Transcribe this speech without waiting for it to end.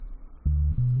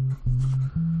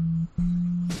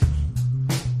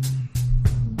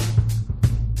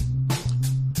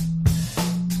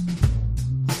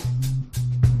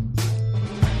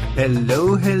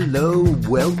Hello,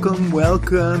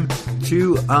 welcome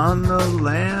to On the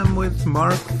Lam with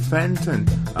Mark Fenton.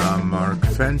 I'm Mark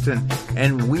Fenton,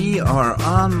 and we are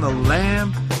on the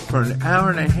lam for an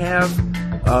hour and a half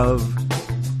of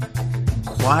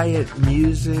quiet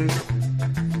music,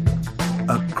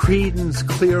 a Creedence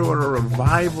Clearwater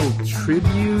Revival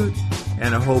tribute,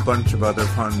 and a whole bunch of other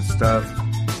fun stuff.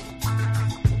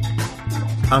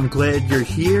 I'm glad you're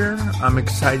here. I'm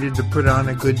excited to put on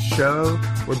a good show.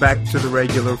 We're back to the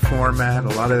regular format. A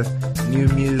lot of new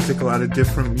music, a lot of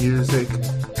different music.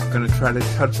 I'm going to try to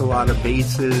touch a lot of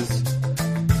bases,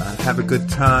 have a good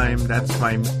time. That's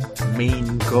my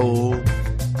main goal.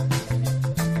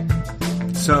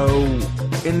 So,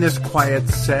 in this quiet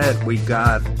set, we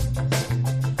got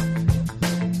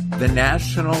The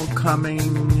National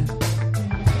coming,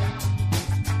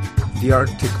 The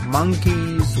Arctic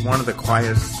Monkeys, one of the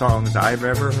quietest songs I've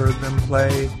ever heard them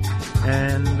play,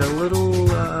 and a little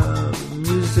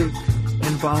music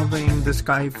involving this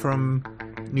guy from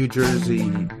New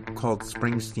Jersey called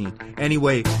Springsteen.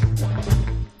 Anyway,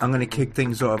 I'm going to kick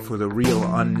things off with a real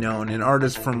unknown, an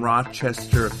artist from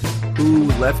Rochester who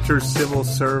left her civil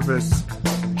service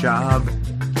job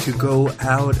to go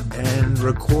out and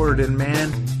record, and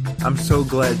man, I'm so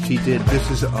glad she did.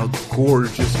 This is a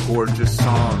gorgeous, gorgeous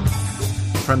song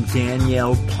from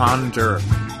Danielle Ponder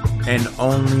and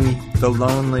Only the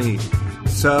Lonely.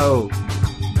 So,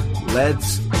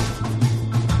 let's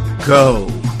go.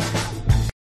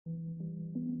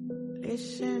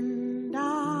 Listen,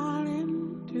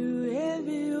 darling, to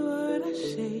every word I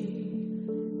say.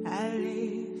 I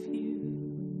left you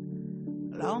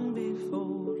long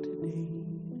before today.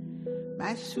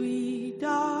 My sweet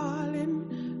darling,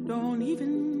 don't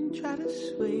even try to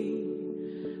sway.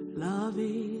 Love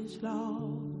is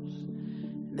lost,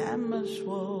 and I must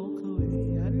walk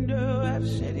away. I know I've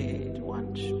said it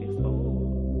once before,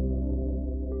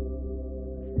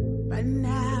 but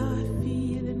now I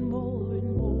feel it more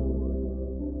and more.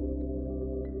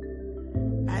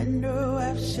 I know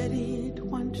I've said it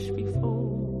once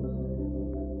before,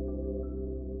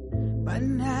 but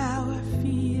now I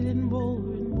feel it more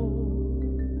and more.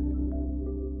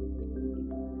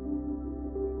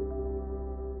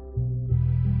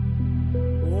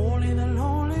 Only the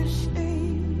lonely stay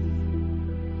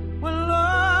when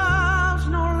love's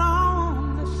no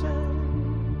longer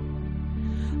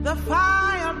served. The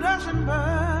fire doesn't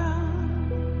burn.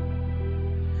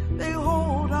 They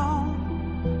hold on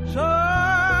so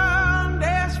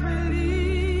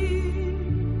desperately.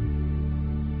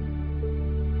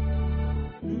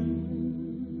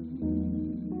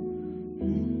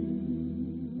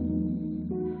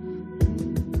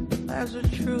 There's a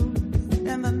truth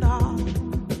in the dark.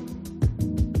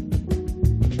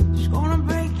 Gonna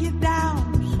break you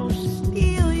down, so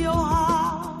steal your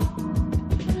heart.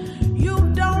 You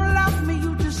don't love me,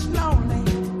 you just lonely.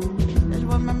 That's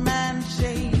what my man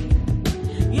say.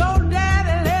 Your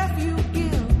daddy left you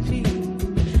guilty.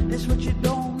 That's what you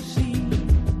don't see.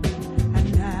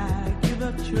 And I give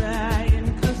up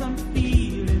trying, 'cause I'm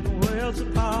feeling worlds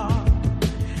apart.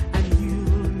 And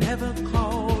you'll never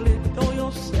call it, though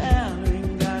you're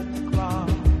staring at the clock.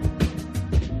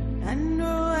 I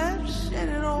know I've said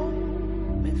it all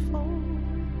before,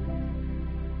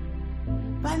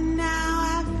 but now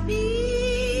I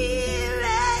feel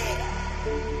it.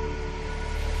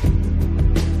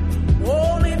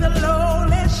 Only the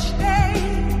lonely stay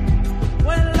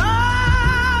when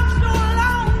love's no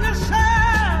longer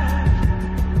served.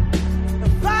 The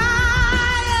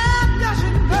fire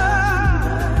doesn't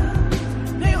burn.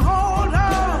 They hold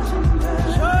on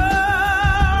so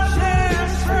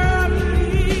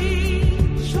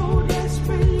desperately, so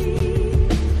desperately.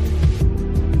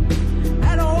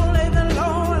 And only the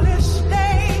lonely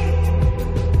stay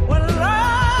when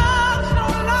love's no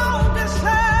longer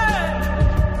served.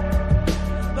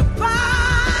 The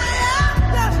fire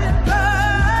doesn't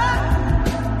burn.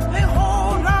 They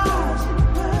hold on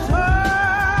so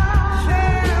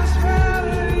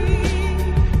desperately,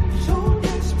 so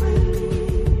desperately.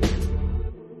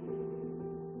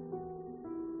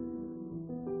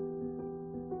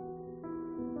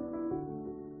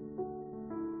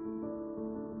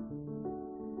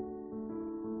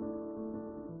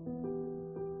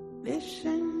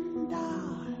 Listen,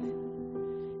 darling,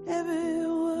 every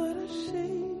word I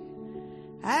say.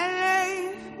 I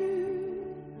left you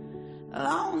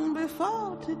long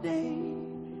before today.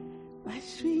 My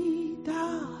sweet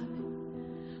darling,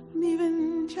 don't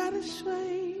even try to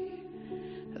sway.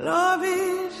 Love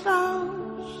is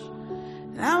lost,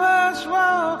 and I must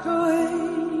walk away.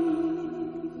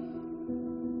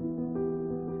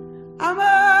 I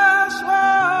must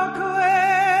walk away.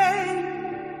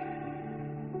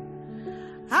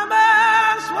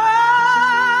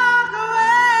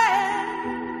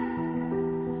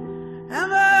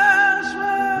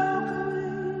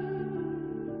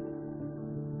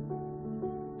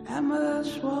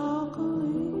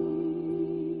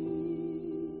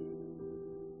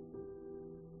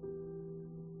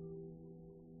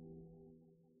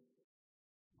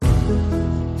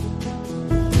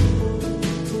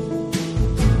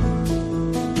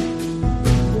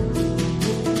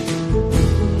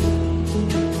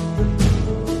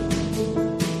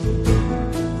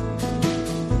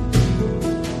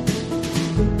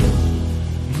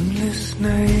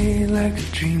 like a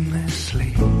dreamless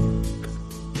sleep.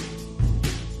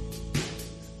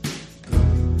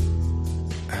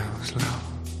 I was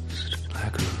lost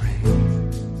like a ring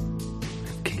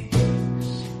of keys,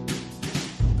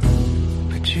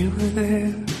 but you were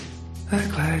there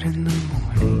like light in the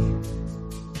morning.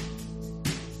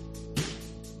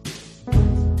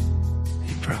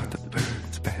 You brought the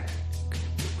birds back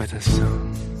with a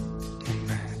song in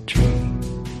my dream.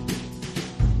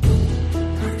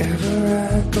 Wherever I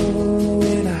go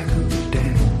and I go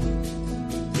down,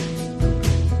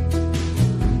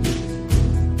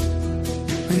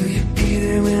 will you be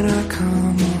there when I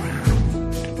come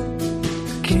around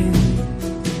again?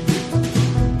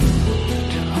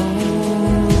 To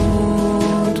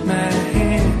hold my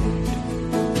hand,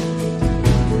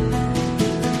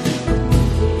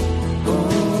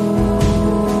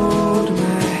 hold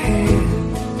my hand,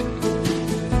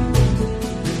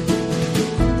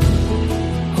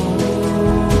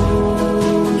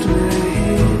 hold my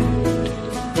hand,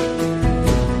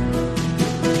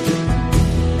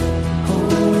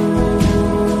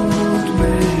 hold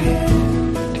my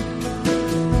hand.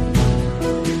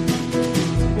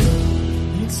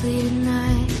 It's late at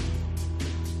night,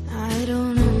 I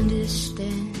don't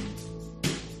understand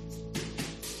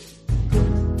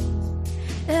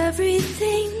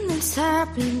everything that's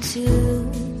happened to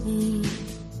me.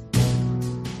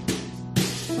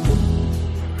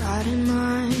 Right in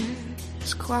mine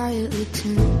is quietly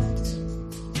tense,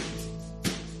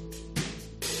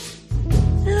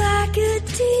 like a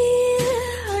deer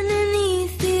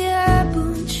underneath the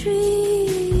apple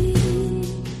tree.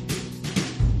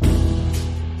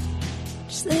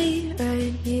 Just lay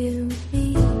right here with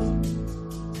me,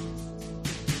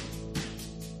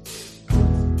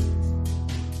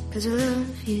 'cause I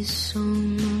love you so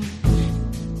much,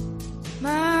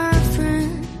 my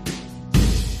friend.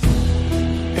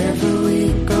 Wherever we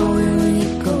go and we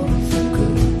go for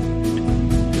good.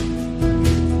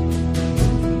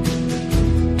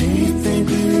 Do you think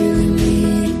we really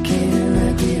need care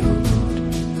like we would?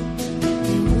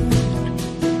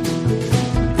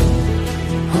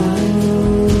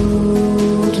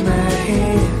 Hold my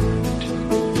hand,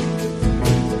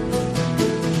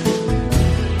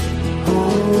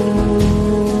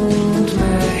 hold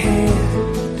my hand,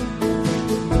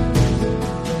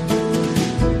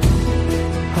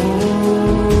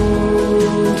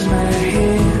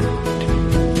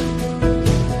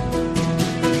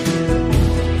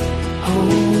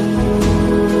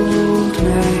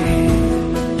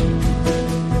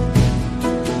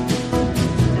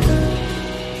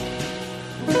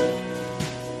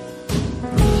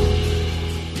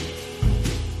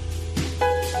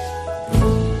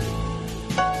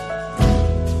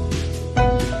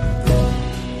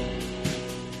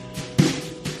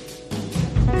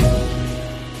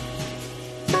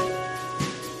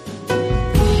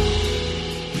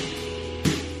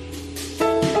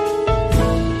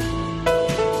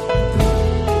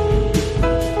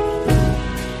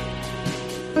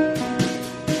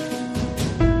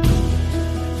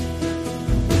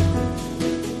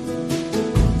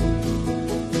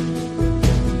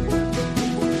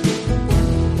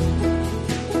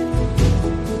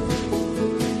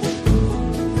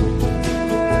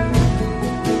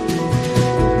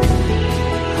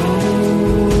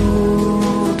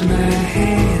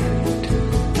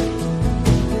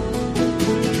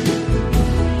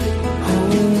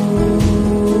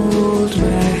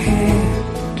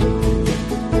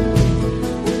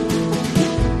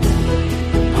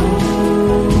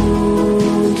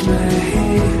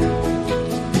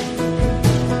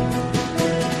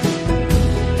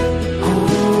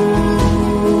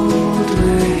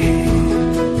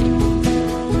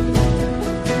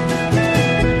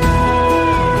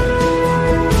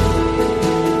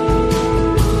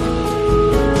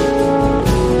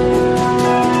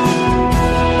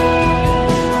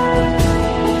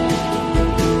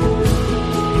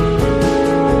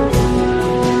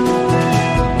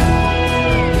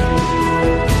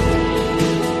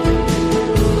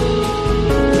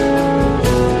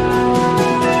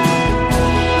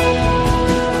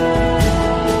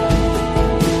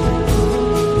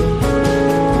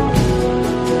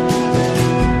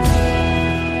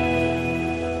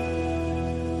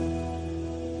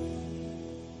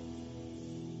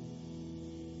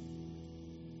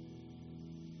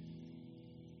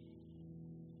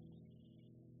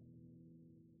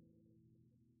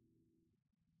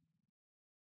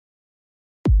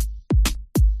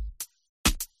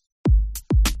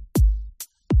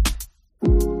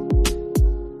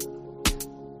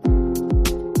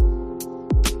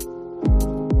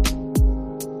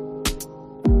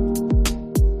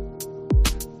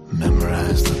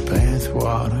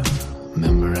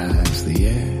 memorize the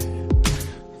air.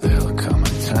 There'll come a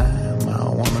time I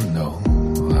wanna know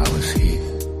I was here.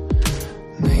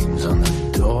 Names on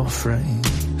the door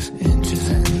frames, inches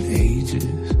and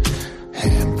ages,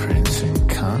 handprints in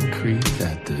concrete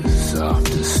at the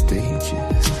softest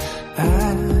stages.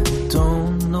 I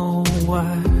don't know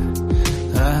why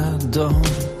I don't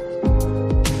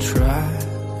try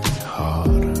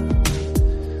harder.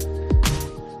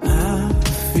 I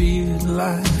feel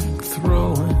like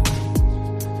throwing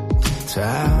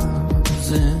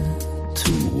towels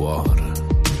into water.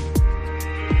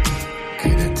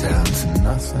 Get it down to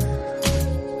nothing,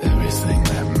 everything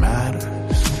that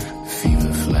matters.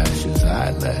 Fever flashes,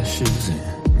 eyelashes,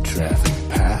 and traffic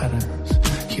patterns.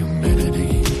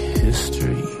 Humidity,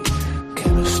 history,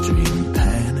 chemistry, and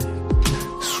panic.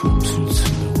 Swimsuits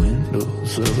in the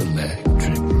windows of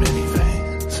electric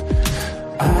minivans.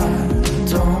 I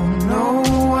don't know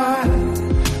why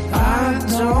I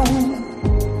don't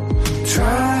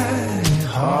try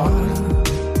harder.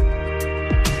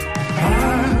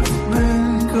 I've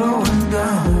been going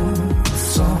down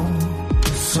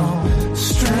some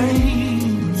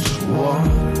strange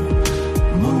water.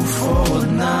 Move forward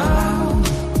now,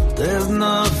 there's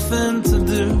nothing to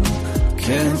do.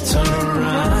 Can't turn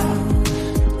around,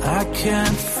 I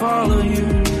can't follow you.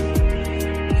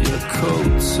 Your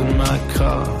coat's in my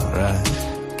car, I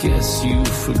guess you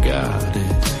forgot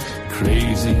it.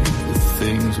 Crazy the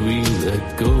things we let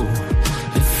go.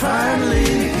 It finally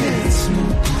hits me,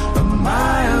 a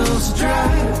mile's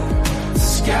drive. The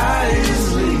sky is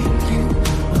leaking,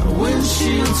 my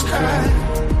windshield's cracked.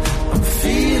 I'm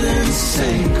feeling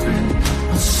sacred,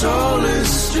 my soul is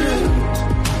stripped.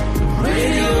 The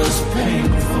radio's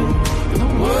painful, the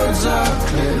words are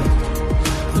clipped.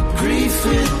 The grief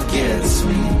it gets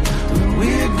me, the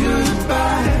weird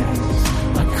goodbyes.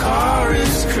 My car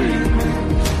is creeping,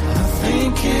 I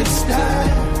think it's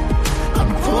died.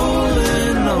 I'm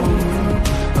pulling over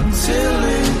until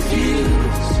it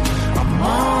heals. I'm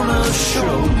on a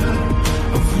shoulder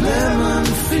of lemon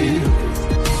fields.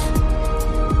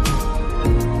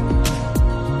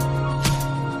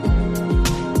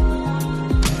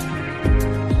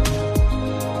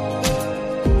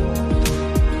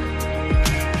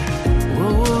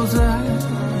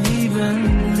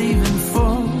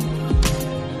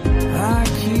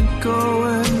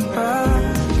 Going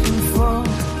back and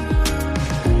forth,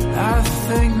 I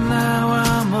think now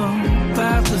I'm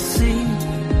about to see.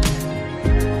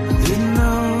 Didn't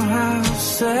know how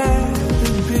sad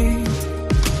it'd be.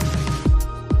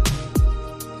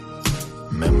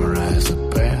 Memorize the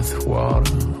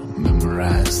bathwater,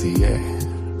 memorize the air.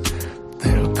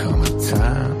 There'll come a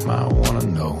time I wanna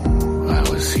know I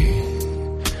was here.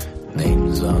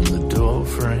 Names on the door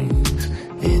frames,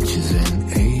 inches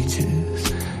and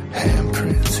ages,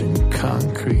 handprints in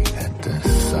concrete at the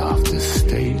softest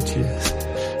stages.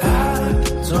 I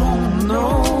don't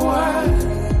know why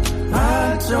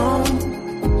I don't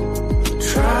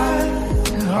try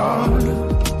harder.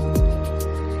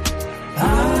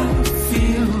 I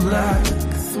feel like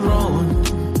throwing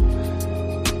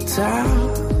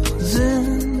towels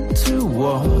into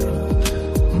water.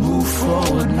 Move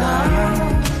forward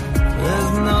now,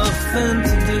 there's nothing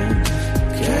to do.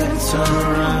 Can't turn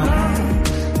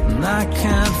around, I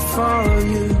can't follow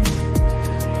you.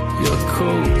 Your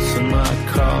coat's in my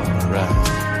car, I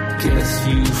guess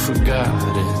you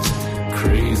forgot it.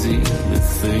 Crazy the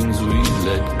things we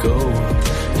let go.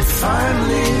 It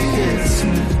finally hits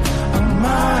me, a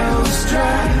mile's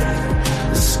drive.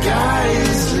 The sky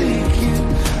is leaking,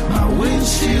 my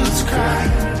windshield's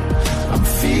cracked. I'm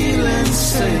feeling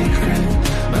sacred,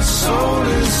 my soul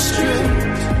is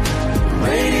stripped.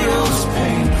 Radio's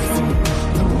painful,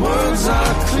 words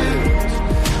are clipped.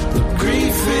 The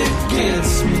grief it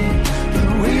gets me, the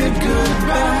weird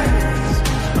goodbyes.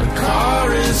 My car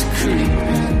is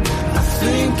creeping, I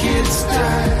think it's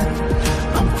died.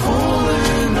 I'm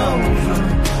pulling over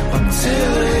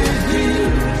until it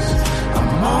heals.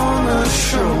 I'm on a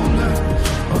shoulder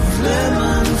of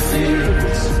lemon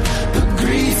fields. The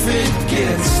grief it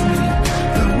gets me,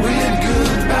 the weird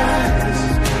goodbyes.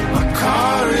 My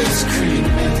car is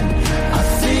creeping, I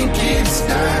think it's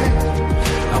died.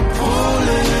 I'm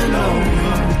pulling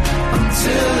over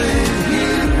until it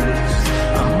heals.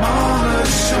 I'm on a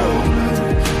shoulder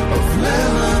of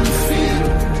lemon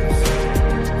fields.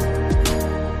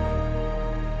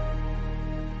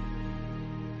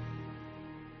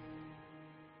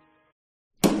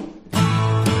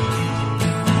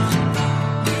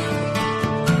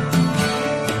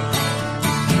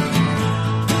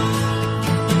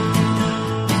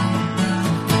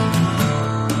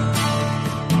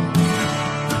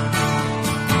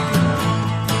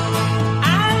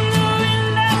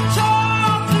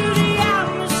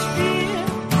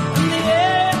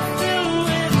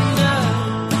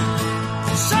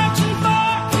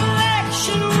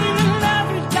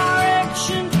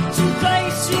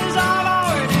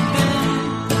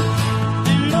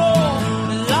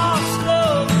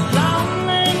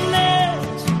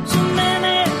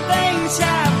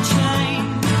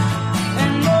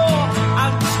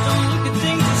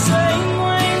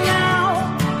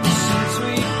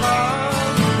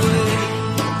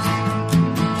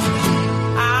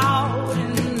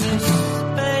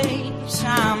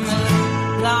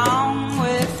 long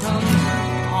way from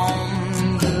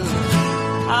home.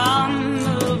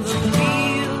 Under the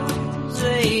wheels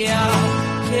they are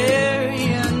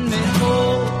carrying me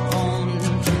home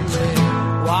to a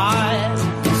wide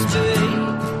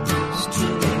space to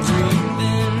be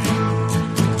breathing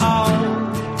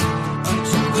out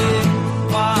to a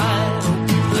wide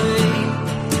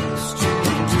place to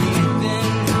be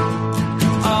breathing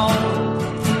out.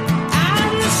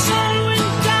 And the sun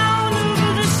went down over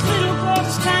this little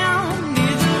ghost town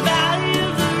near the valley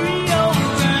of the Rio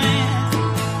Grande.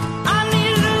 I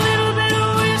needed a little bit of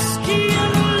whiskey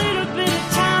and a little bit of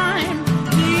time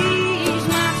to ease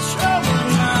my troubled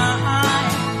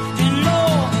mind. And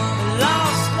oh,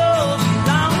 lost love,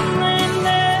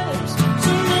 loneliness,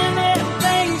 so many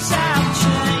things have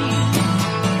changed.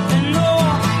 And oh,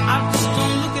 I just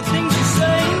don't look at things the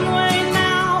same way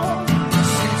now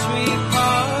since we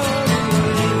parted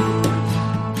ways.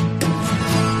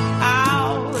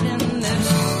 Out in this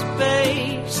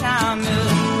space, I'm a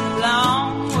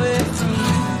long way from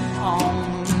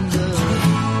home. The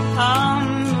hum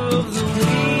of the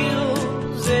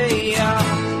wheels, they are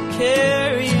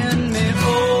carrying me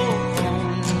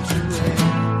home to a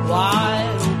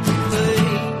wide open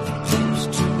place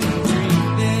to be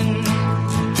breathing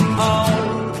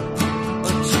out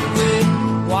to a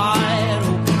wide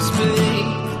open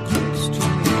space to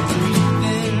be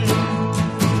breathing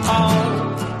out.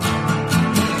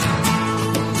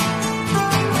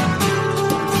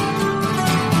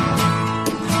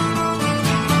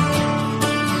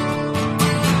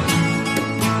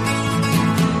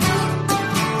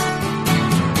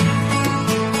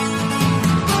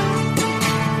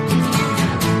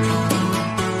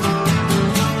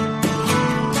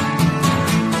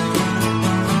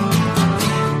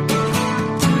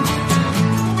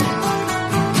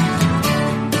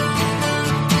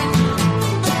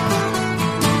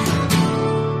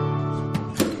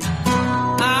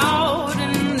 Out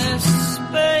in this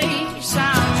space,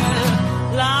 I'm a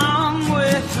long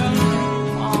way from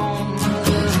home.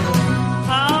 The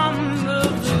hum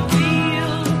of the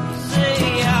wheels, they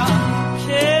are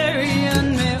carrying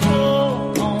me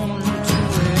home to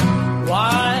a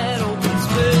wide open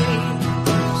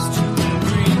space to be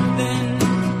breathing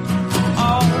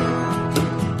out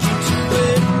to a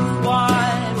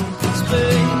wide open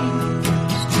space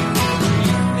to be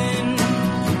breathing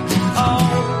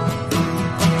out.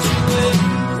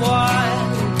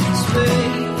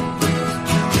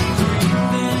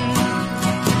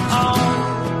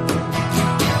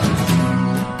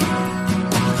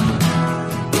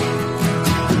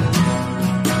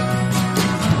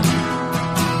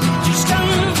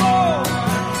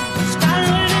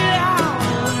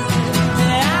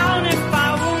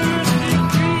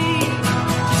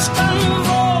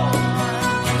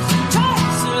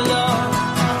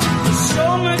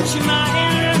 So much in my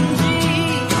energy.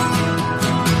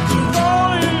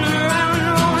 Going around,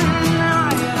 rolling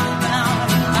out now.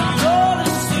 I know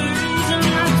this is the reason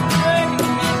that's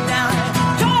breaking me down.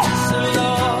 Touch the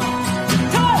Lord,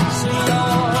 touch the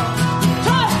Lord,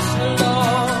 touch the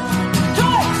Lord,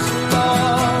 touch the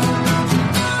Lord.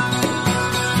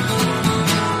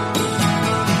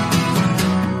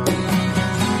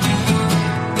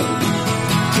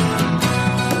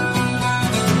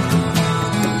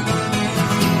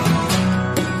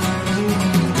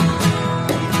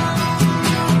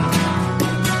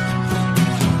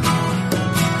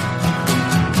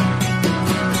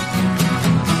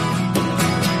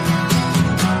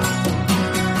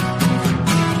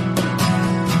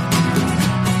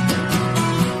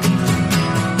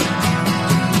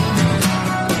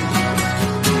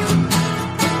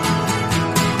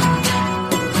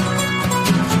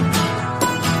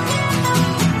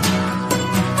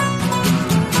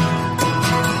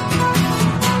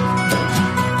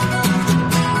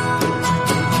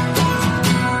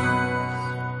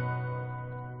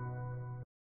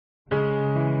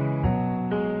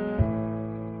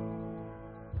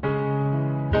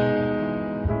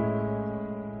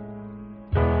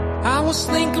 I was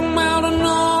thinking about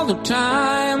another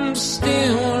time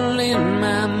still in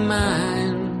my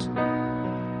mind.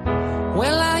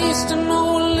 Well, I used to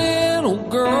know a little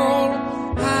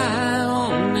girl high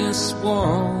on this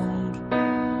world.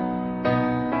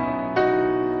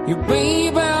 Your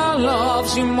baby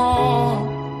loves you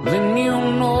more than you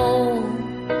know.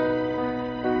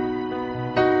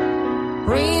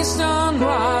 Raised on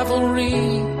rivalry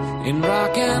in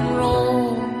rock and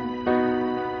roll.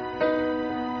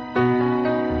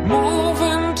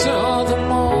 Moving to the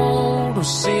Motor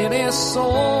City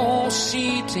soul,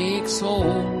 she takes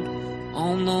hold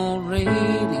on the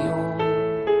radio.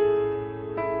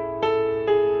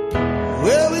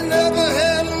 Well, we never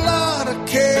had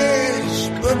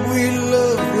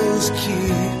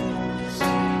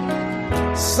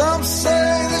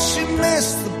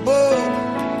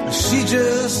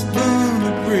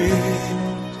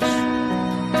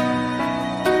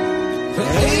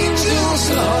angels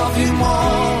love you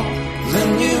more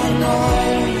than you know.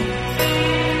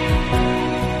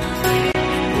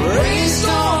 Raised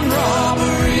on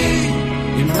robbery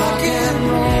in rock and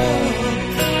roll.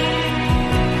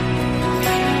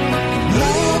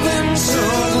 Moving to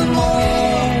the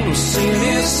mold, sing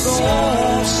his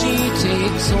soul. She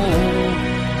takes hold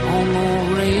on the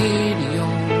radio.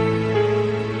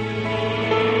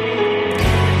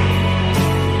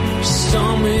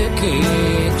 Stomach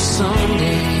ache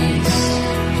Sundays.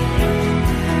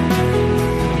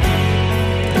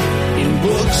 In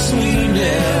books we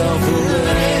never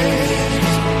read.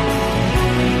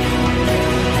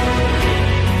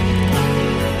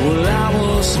 Well, I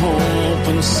was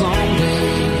hoping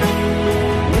someday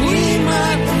we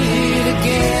might meet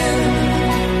again.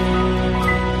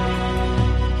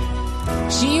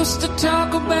 She used to talk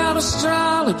about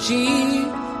astrology.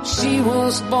 She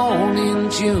was born in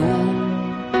June.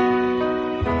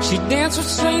 She danced with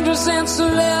strangers and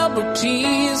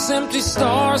celebrities, empty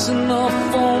stars in the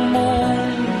full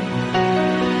moon.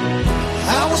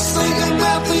 I was thinking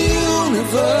about the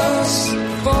universe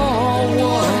for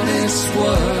what it's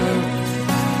worth.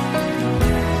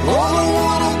 Oh, the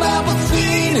one about the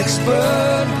phoenix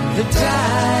bird that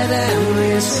died and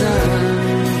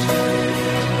returned.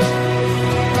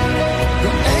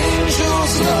 The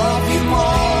angels love you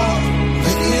more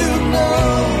than you know.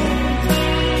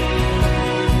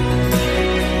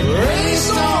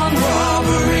 Raised on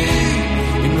robbery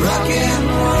in rock and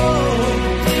roll.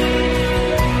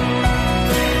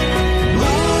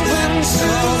 Moving to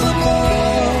the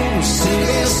moon, sing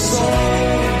his soul.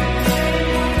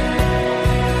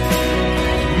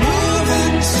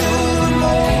 Moving to the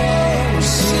moon,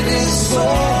 sing his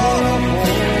soul.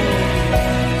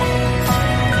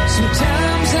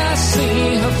 Sometimes I see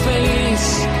her face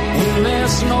when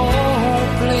there's no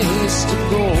place to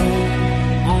go.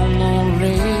 On the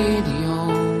radio,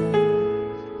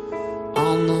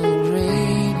 on the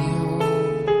radio,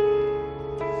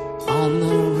 on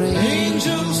the radio.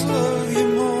 Angels love you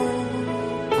more.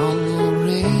 On the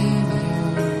radio,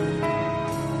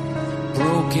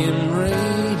 broken radio.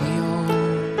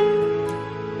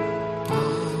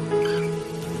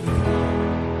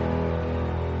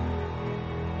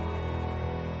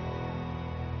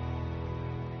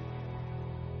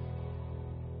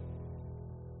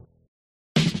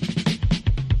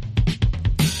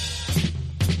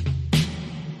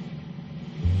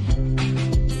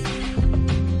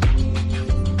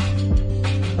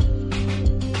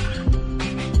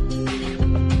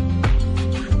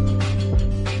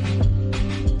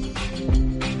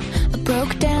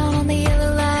 Broke down on the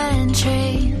yellow line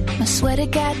train. My sweater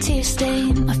got tear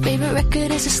stained. My favorite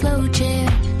record is a slow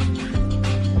jam.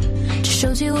 Just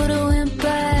shows you what a wimp I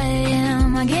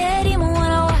am. I get emo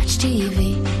when I watch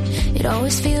TV. It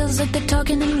always feels like they're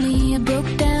talking to me. I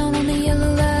broke down on the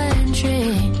yellow line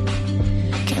train.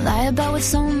 Can't lie about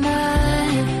what's on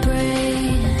my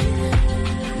brain.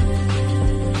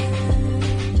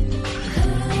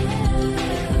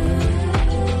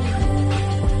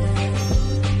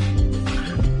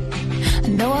 I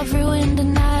know I've ruined a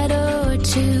night or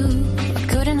two. I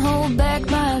couldn't hold back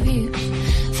my views.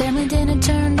 Family dinner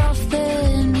turned off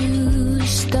the news.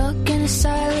 Stuck in a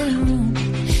silent room.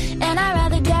 And I'd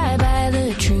rather die by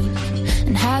the truth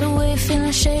and hide away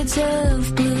feeling shades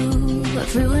of blue.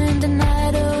 I've ruined a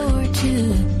night or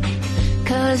two.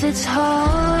 'Cause it's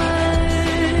hard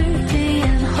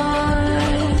being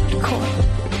hardcore.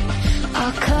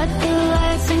 I'll cut the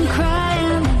lights and cry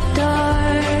in the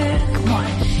dark more.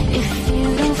 If you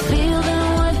don't feel, then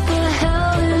what the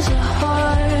hell is your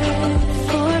heart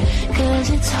for? 'Cause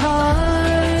it's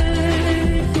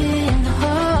hard being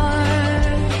hardcore.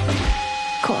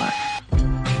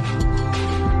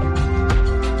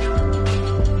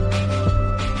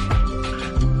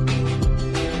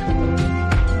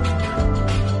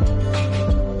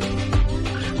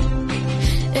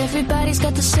 Everybody's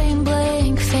got the same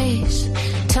blank face.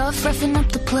 Tough roughing up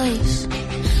the place.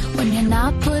 When you're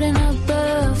not putting up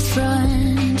a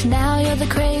front, now you're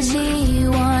the crazy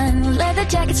one. Leather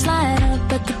jackets line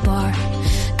up at the bar,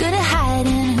 good at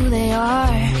hiding who they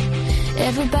are.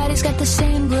 Everybody's got the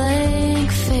same blank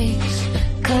face.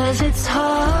 'Cause it's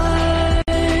hard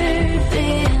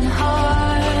being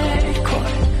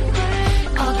hardcore.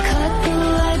 I'll cut the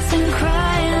lights and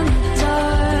cry in the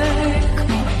dark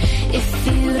more. If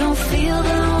you don't feel,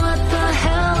 then what the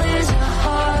hell is your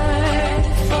heart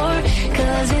for?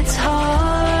 'Cause it's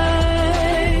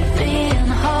hard being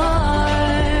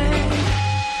hardcore.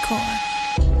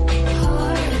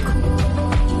 Hardcore.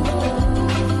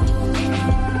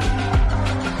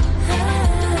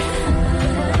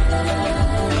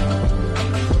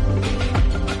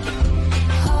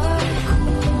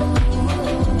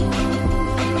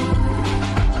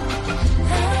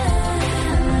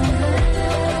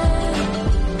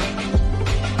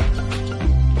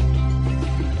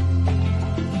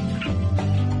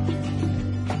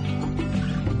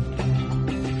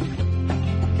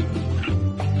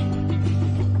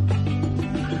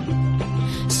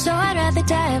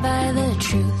 die by the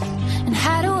truth and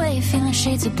hide away feeling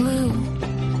shades of blue.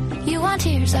 You want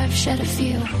tears, I've shed a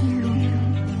few.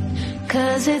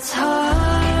 'Cause it's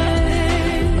hard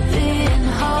being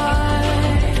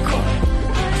hardcore.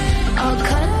 I'll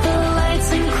cut the lights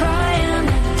and cry in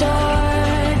the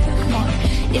dark more.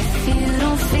 If you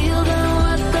don't feel, then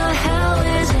what the hell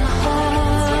is it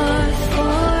hard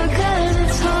for? 'Cause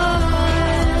it's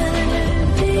hard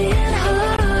being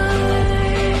hardcore.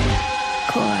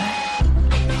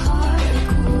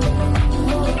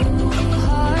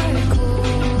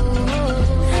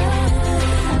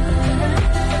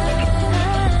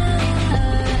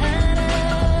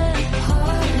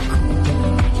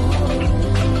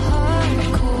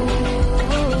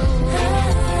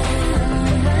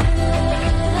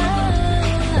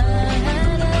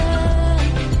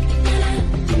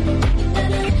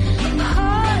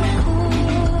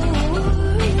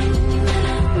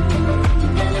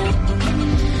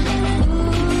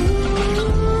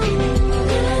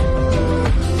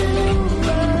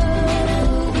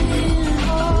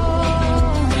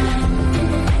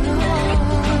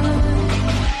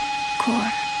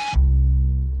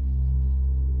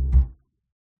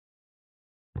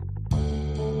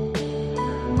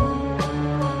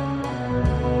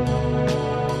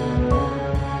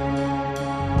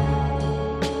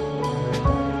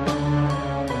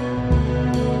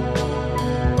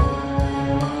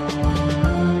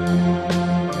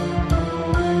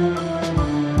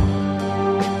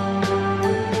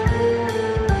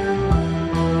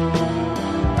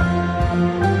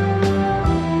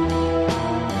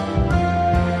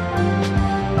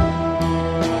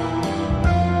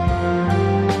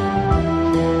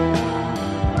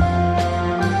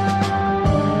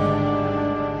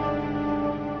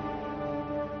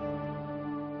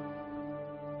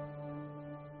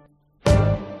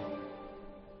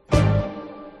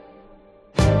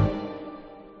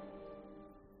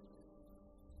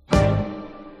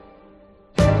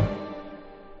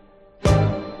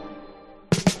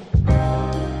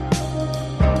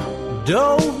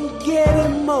 Don't get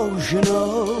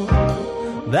emotional,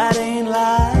 that ain't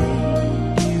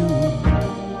like you.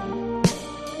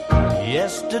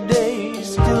 Yesterday's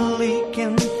still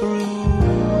leaking through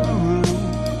the roof,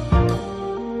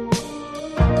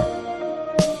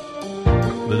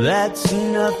 but that's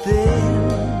nothing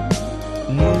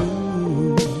new.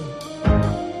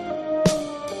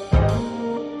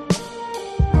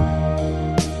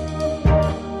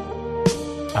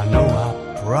 I know I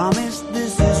promised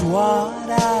this is what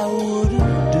I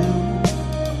wouldn't do,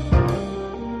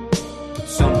 but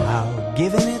somehow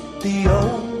giving it the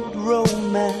old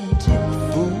romantic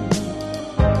fool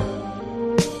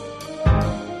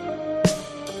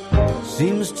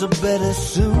seems to better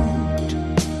suit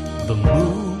the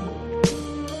mood.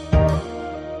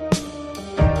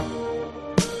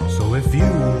 So if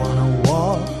you wanna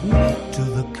walk me to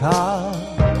the car,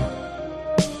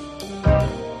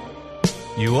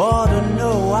 you ought to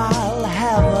know I'll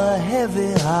have a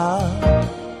heavy heart.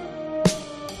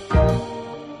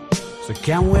 So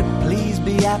can we please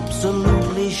be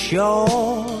absolutely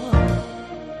sure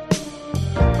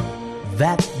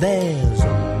that there's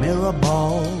a mirror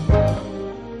ball?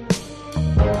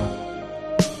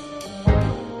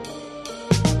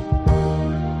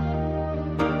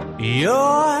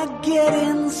 You're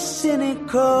getting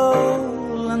cynical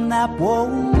and that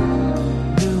won't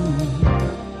do.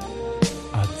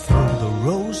 I'd throw the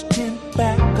rose tint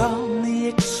back on the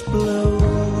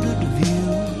exploded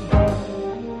view.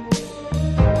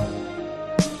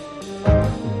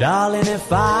 Darling, if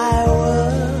I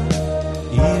were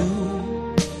you,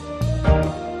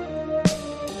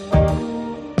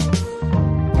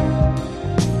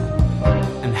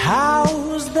 and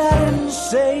how's that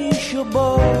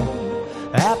insatiable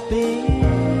appetite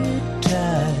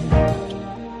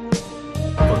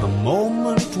for the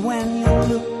moment when you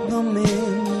look them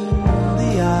in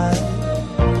the eye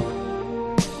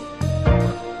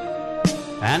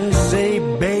and say,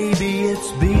 baby,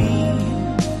 it's been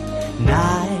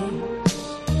nice.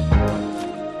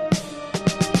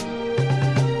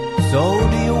 So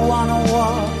do you wanna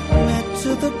walk me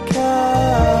to the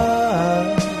car?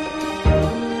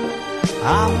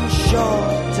 I'm sure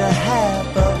to have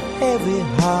a heavy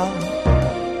heart.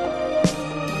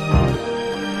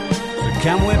 So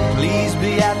can we please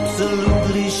be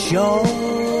absolutely sure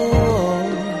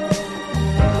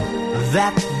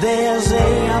that there's a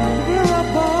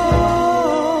miracle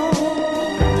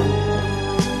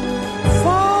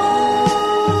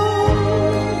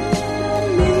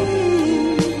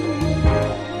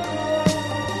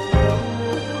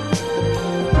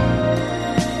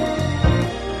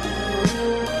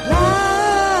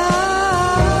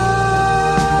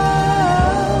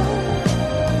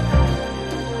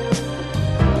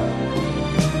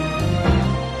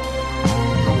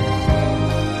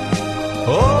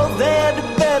Oh,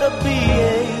 there'd better be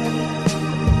a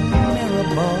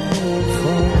miracle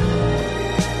for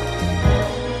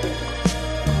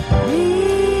me.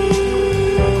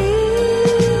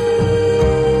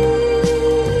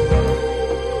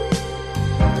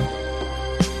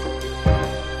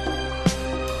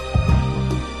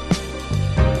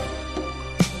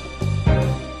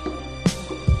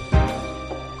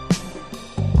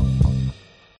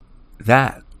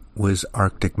 That was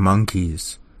Arctic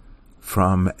Monkeys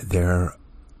from their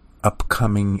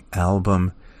upcoming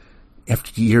album.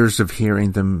 After years of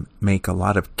hearing them make a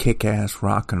lot of kick-ass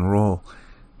rock and roll,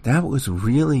 that was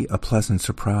really a pleasant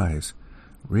surprise.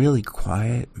 Really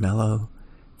quiet, mellow.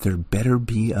 There better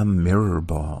be a mirror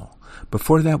ball.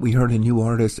 Before that, we heard a new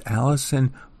artist,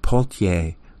 Allison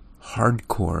Polthier,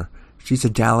 Hardcore. She's a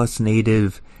Dallas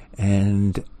native,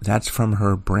 and that's from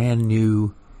her brand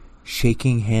new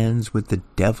Shaking Hands with the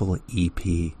Devil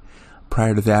EP.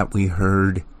 Prior to that, we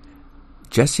heard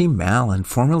Jesse Malin,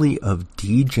 formerly of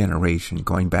D Generation,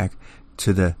 going back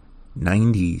to the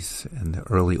 90s and the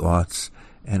early aughts,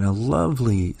 and a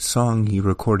lovely song he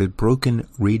recorded, Broken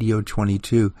Radio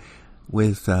 22,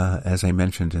 with, as I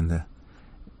mentioned in the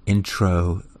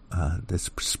intro, this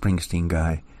Springsteen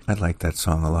guy. I like that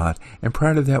song a lot. And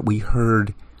prior to that, we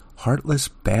heard Heartless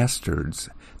Bastards,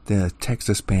 the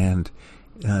Texas band.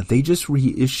 They just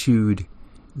reissued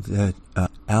the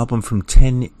album from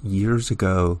 10 years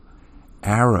ago,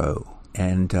 Arrow,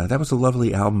 and that was a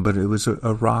lovely album, but it was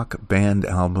a rock band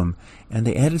album, and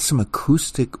they added some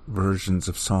acoustic versions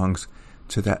of songs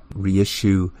to that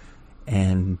reissue,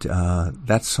 and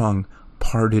that song,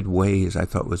 Parted Ways, I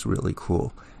thought was really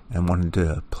cool, and wanted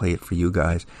to play it for you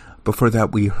guys. Before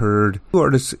that, we heard two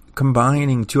artists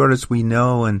combining, two artists we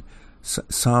know, and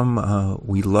some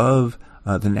we love,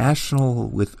 The National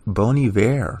with Bon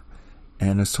Iver,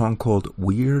 and a song called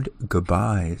Weird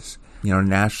Goodbyes. You know,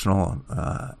 National,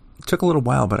 it took a little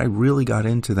while, but I really got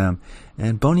into them.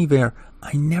 And Bon Iver,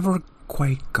 I never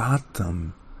quite got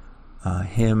them.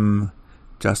 Him,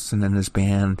 Justin and his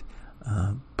band.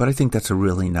 But I think that's a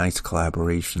really nice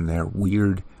collaboration there.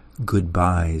 Weird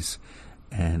Goodbyes.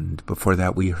 And before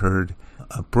that, we heard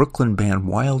a Brooklyn band,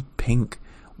 Wild Pink,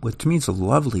 with, to me, it's a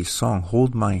lovely song,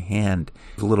 Hold My Hand.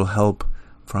 A little help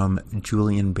from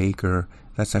Julien Baker.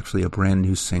 That's actually a brand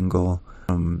new single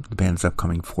from the band's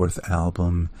upcoming fourth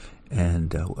album.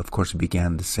 And, of course, we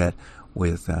began the set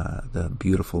with the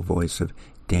beautiful voice of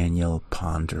Danielle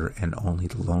Ponder and Only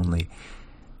the Lonely.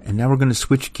 And now we're going to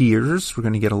switch gears. We're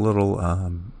going to get a little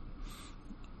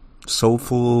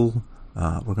soulful.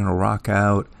 We're going to rock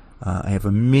out. I have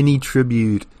a mini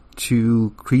tribute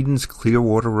to Creedence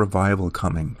Clearwater Revival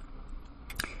coming.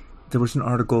 There was an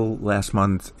article last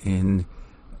month in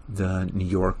the New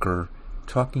Yorker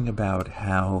talking about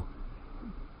how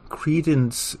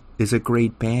Creedence is a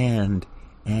great band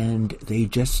and they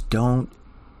just don't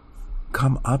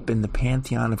come up in the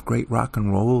pantheon of great rock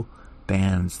and roll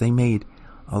bands. They made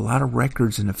a lot of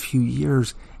records in a few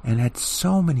years and had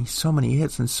so many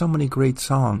hits and so many great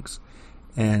songs.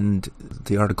 And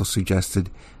the article suggested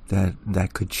that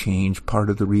that could change. Part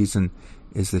of the reason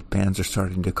is that bands are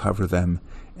starting to cover them.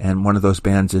 And one of those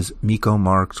bands is Miko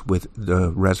Marks with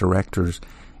the Resurrectors.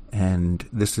 And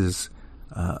this is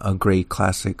a great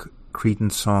classic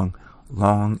Creedence song,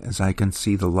 Long As I Can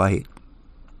See the Light.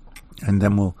 And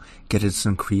then we'll get into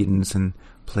some Creedence and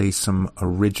play some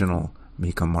original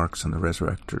Miko Marks and the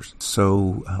Resurrectors.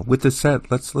 So with this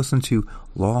set, let's listen to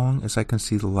Long As I Can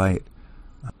See the Light.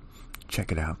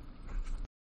 Check it out.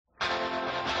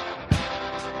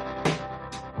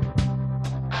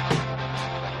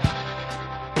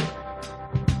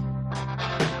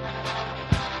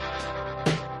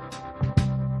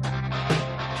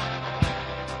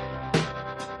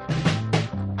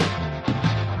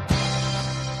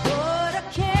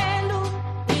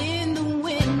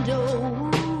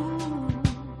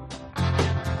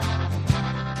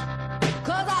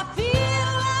 Cause I feel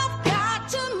I've got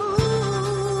to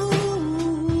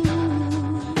move.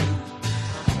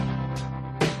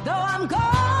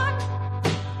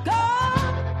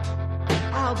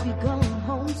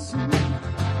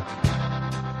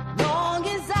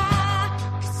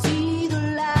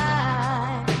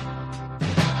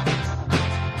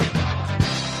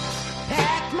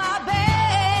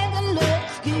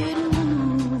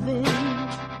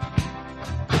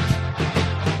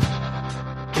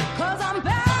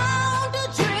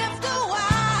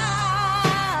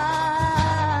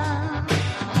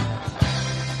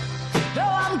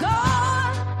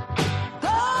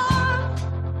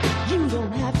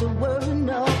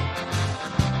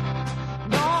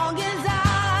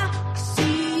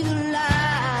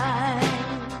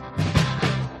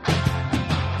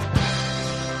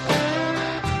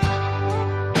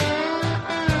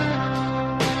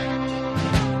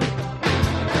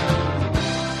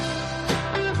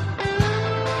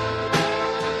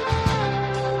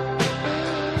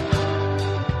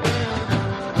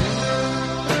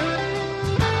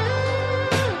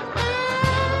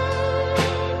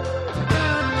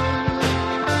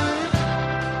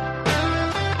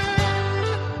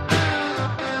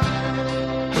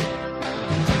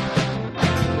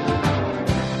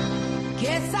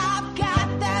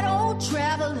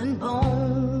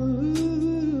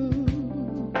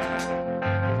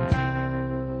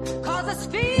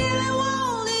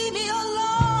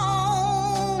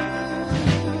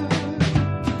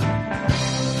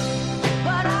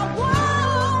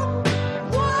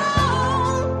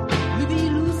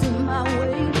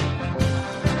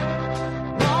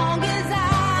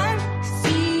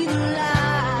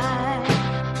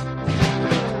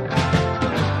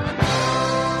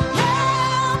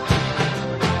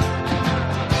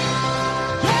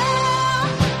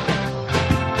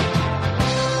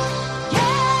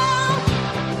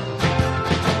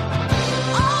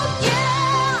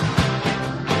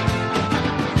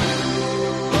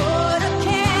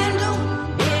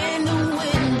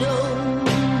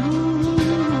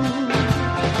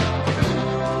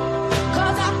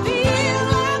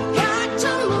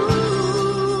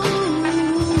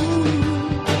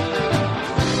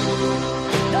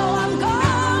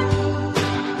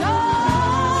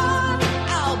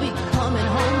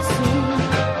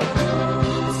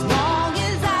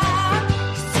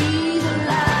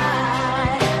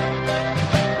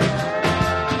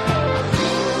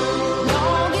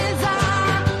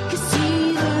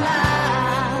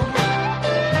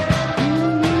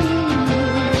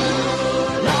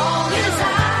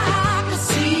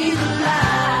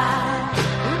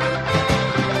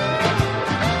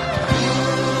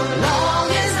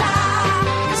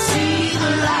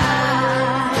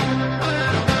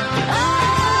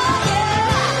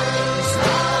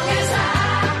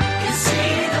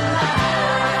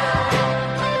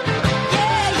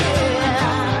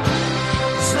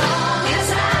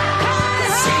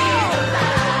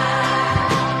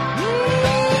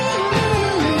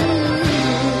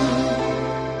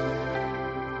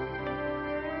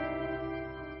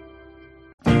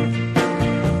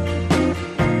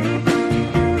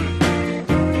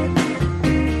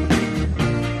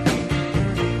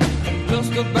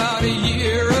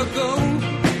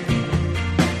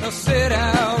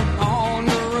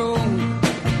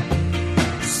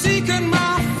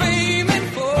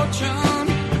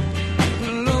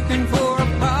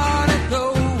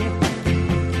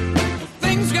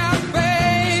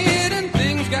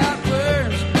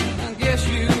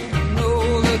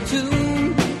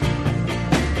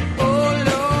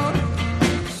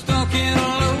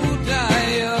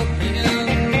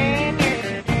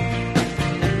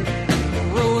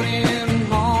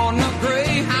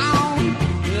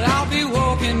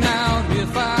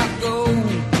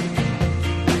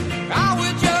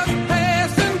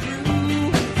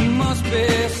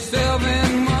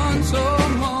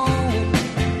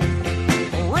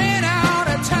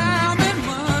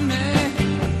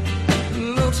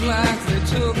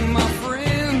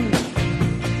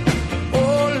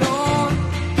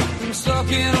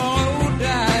 in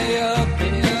Lodi up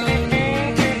in.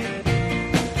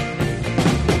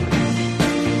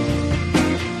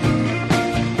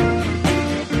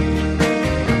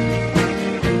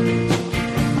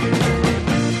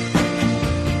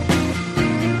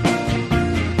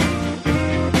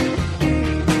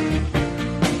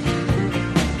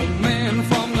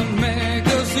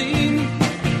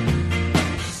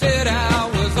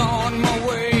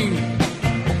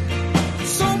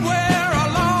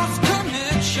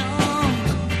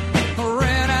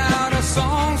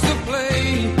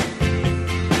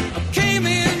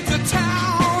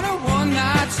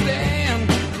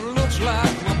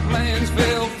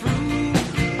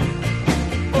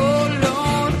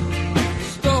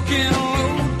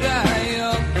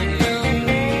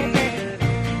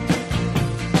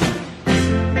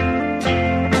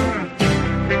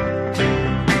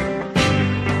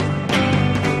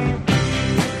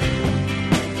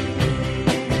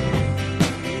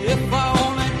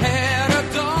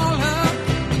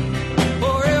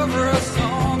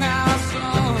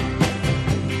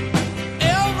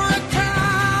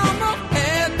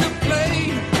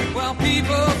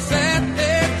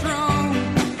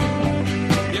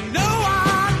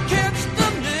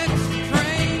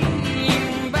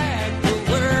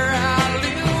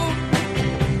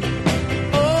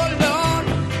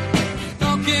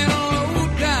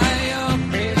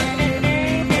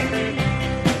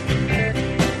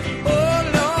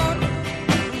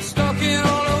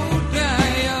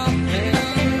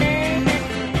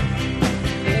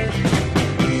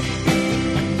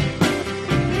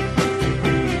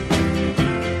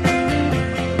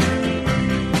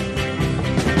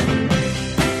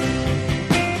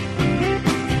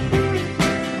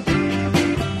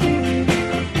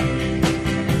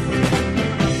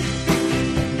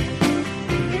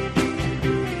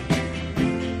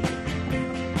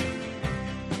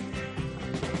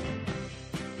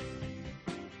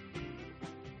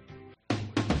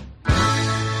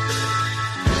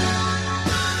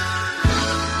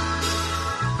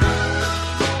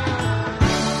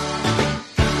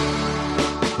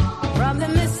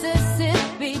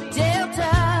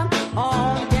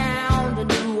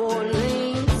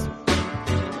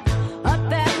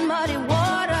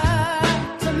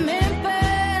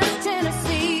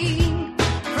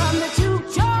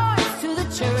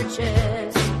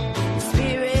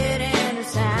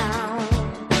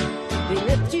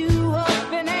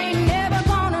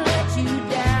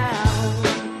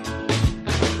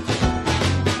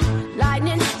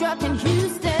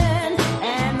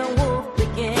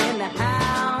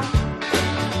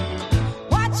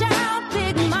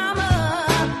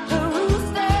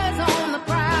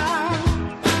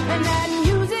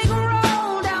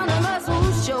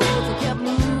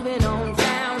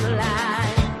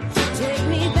 Take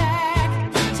me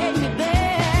back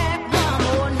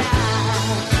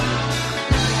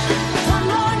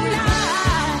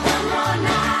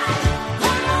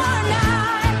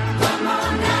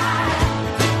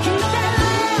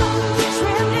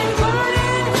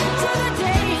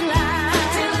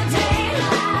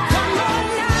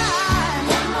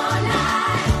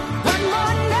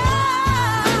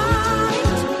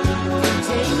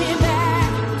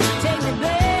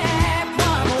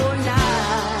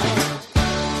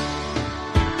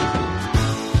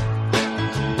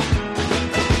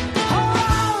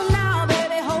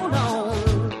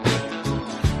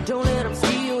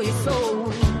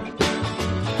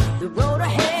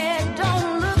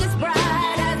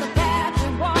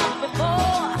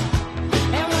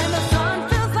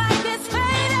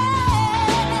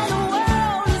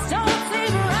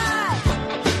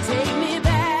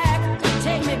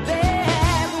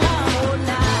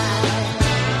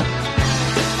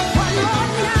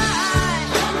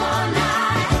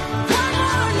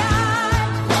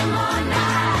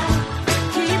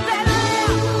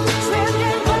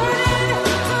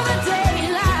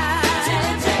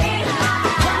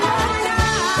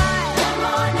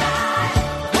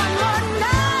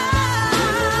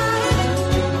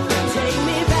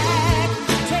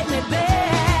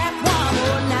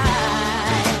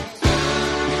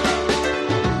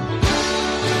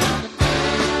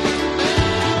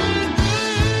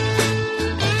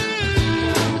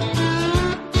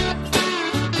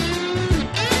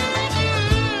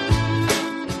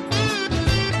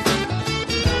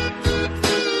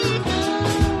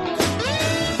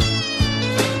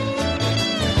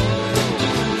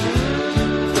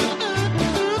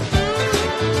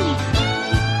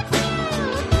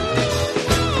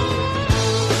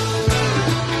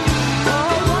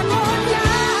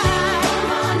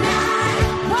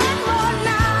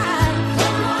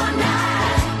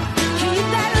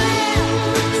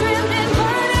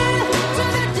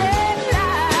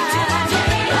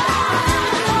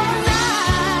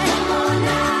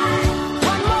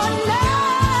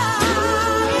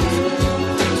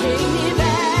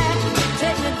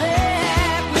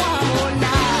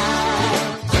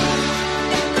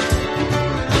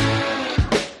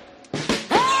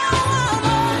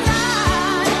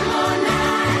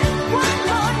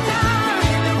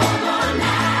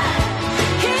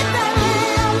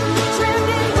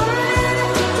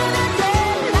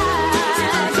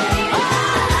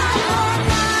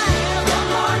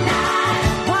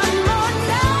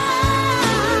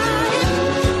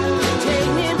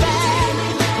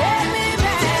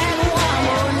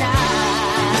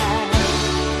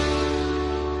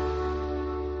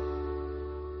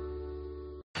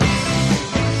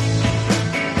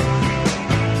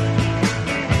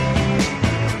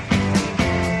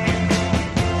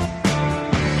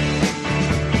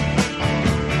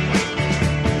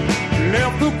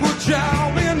myself a good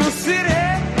job in the city.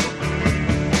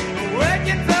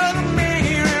 Working for the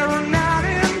mirror night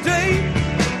and day.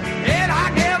 And I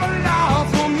never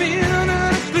lost a minute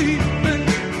of sleeping.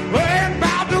 Worrying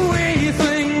about the way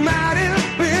things might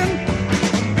have been.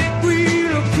 Big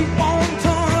wheel keep on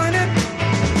turning.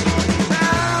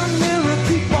 Time mirror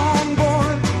keep on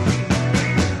going.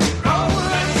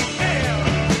 Rolling,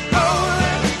 yeah,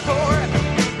 rolling for it.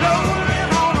 Rolling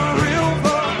on a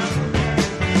river.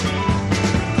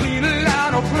 Clean a lot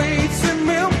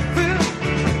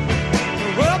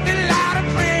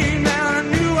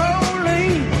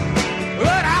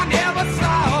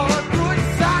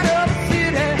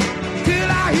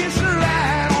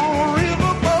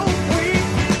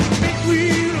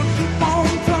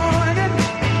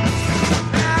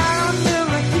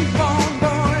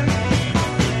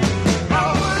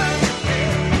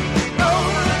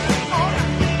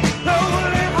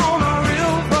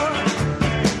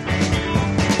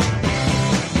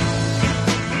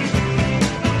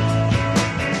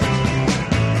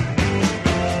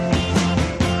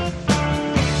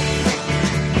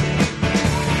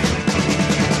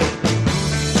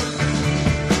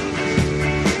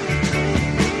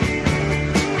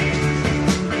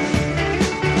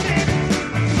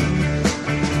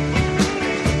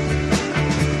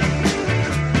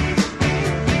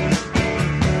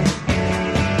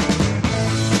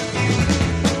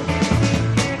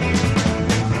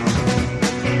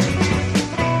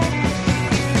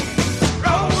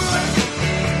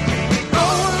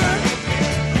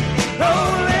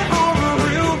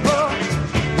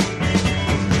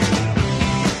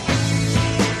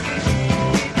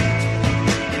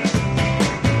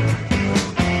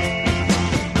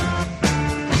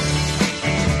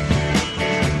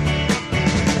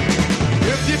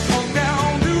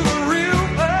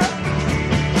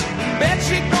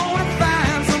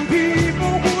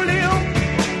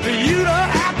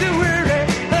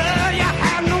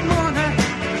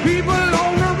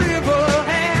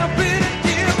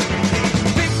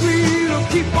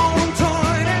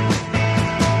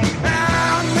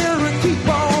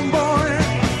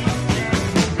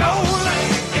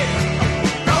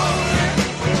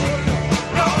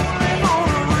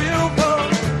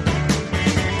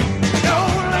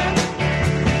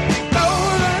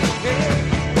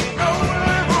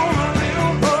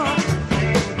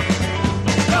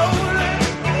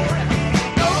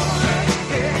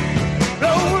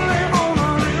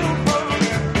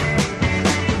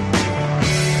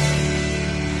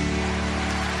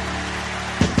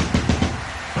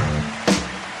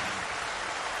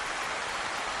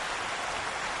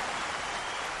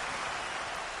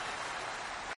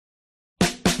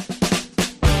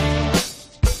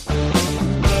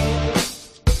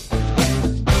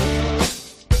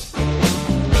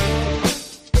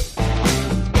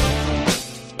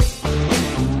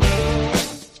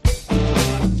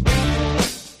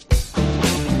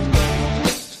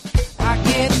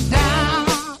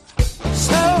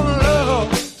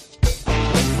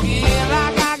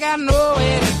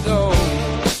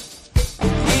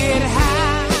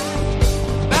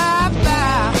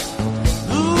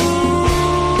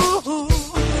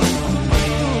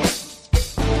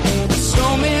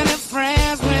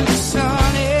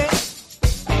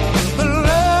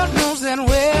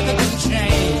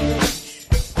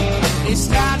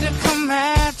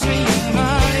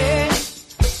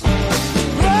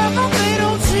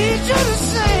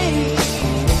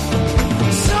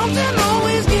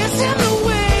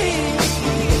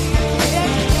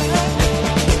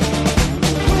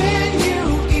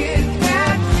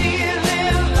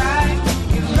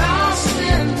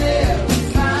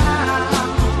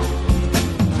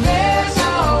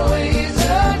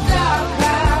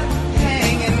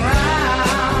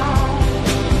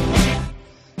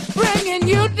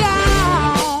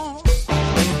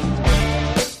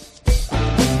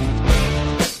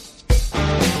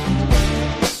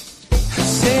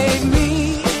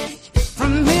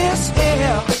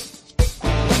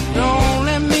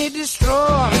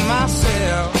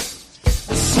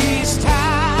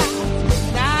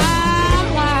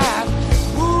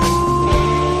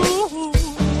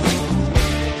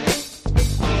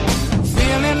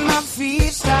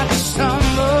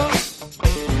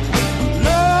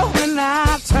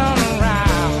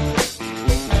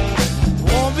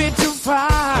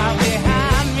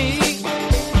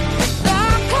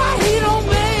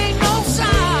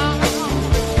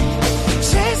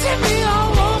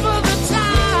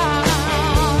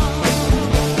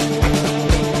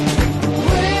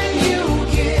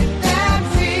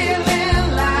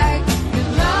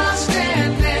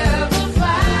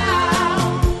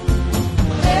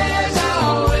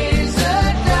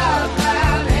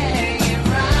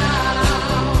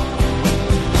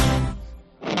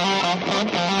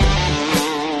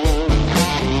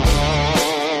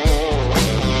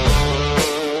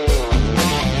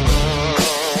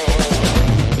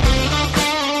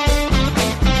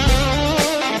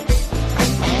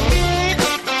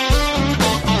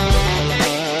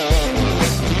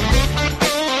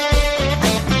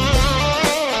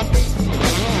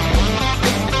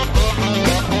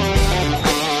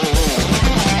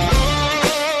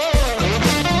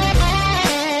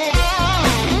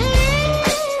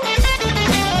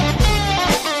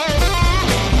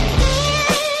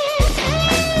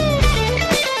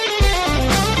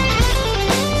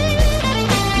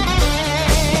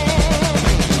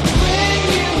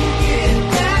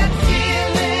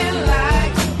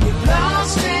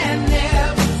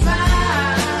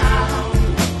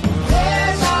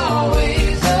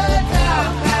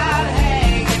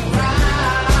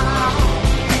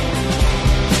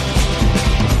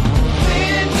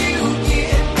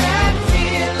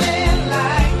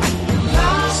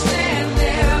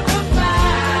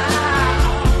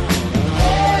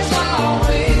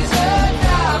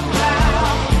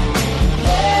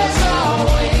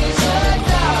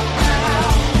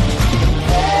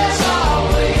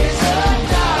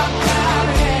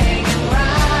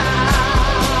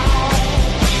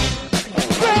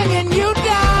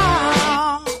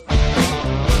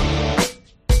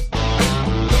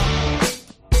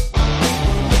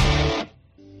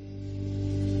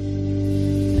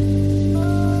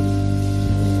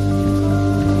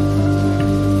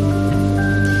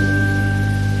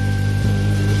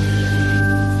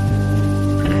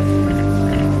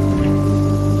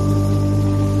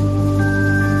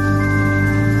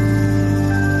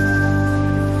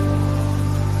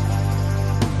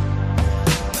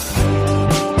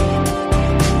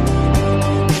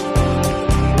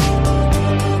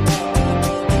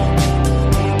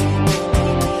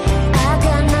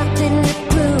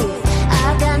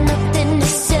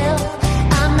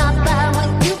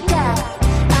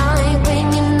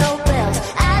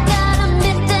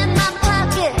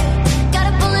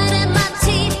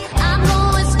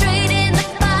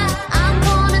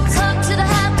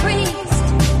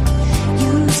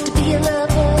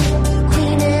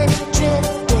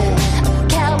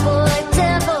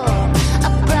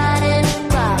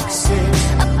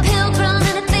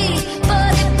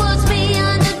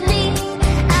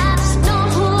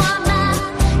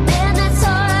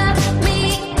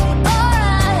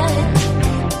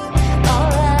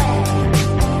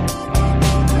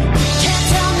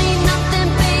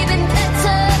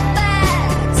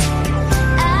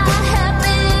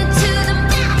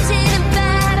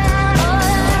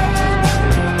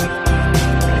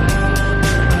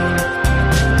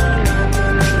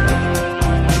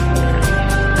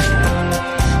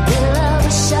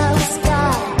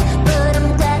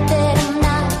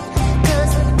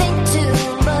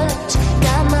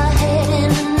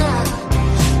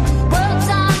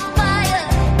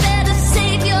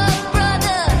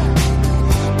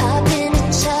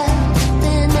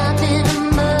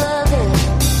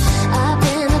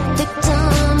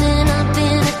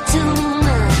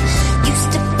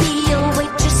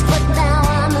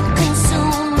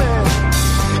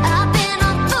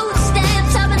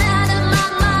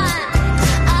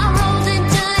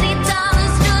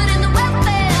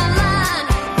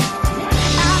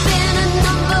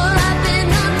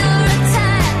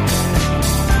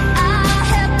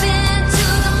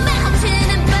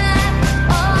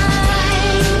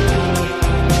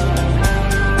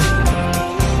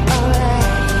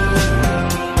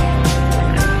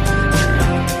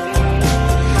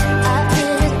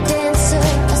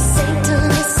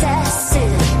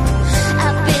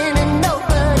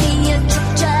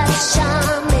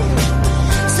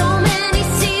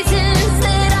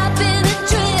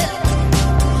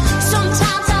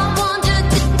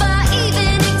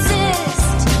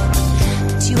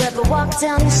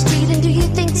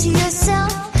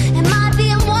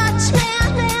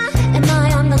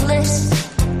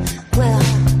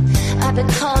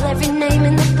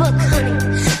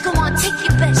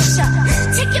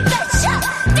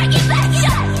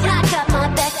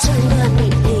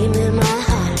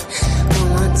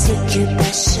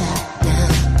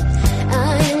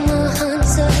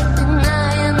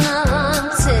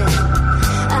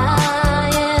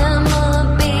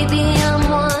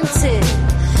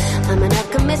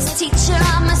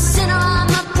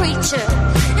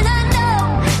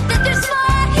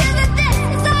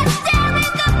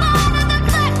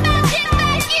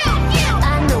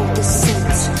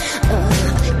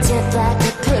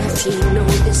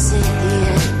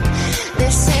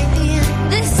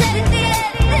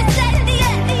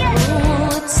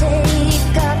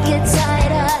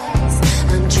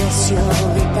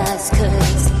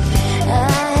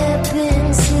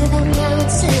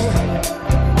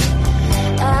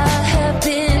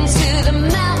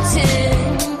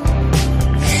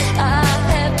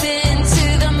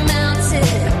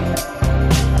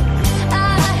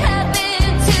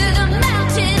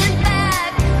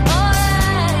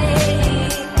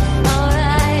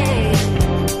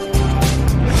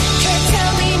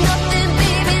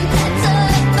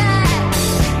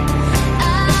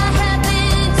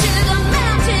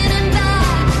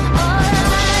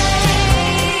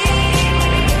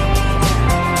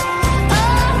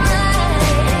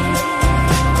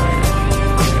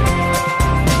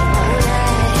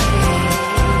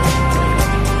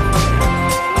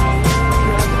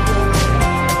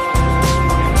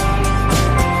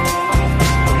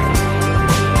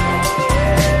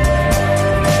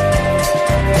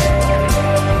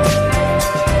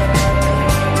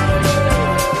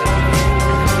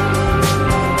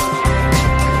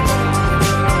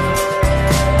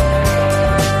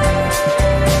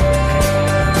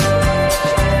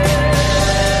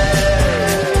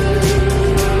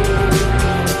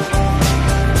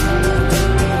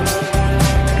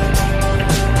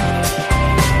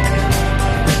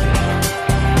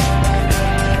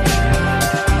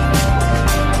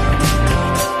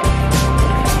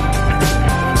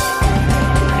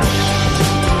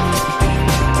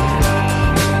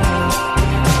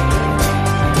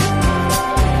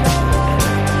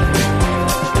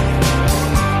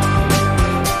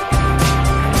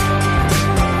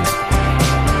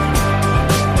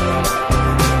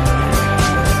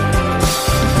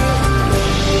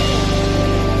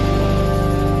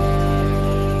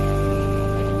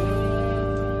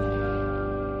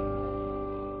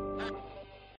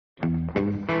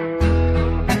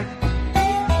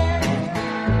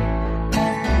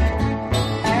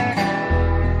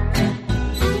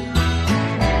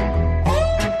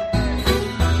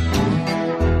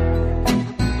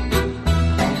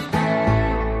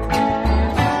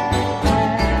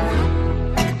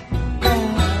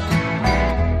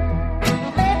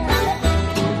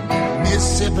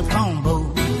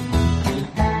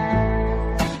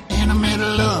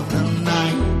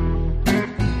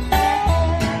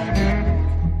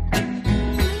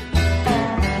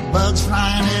bugs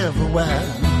flying everywhere.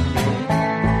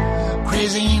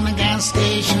 Crazy in the gas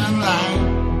station light.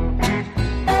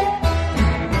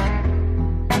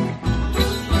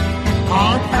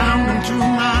 Heart pounding through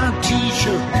my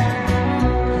t-shirt.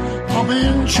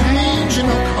 Pumping change in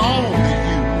a call to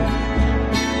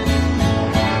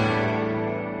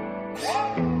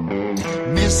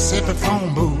you. Mississippi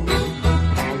phone booth.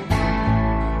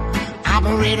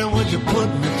 Operator, would you put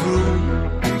me through?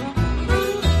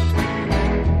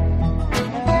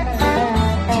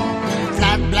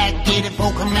 Flat black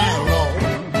 84 Camaro,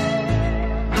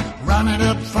 running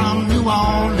up from New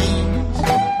Orleans.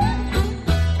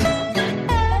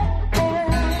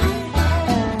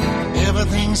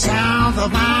 Everything south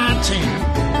of I-10,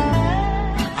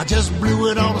 I just blew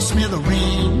it all to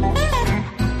smithereens.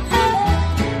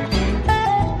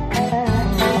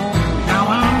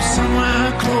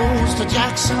 Close to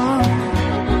Jackson,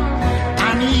 I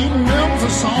need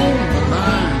Memphis on the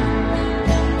line.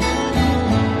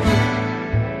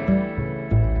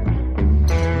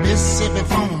 Mississippi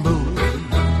phone booth,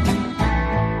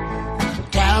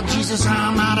 tell Jesus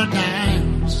I'm out of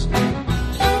dimes.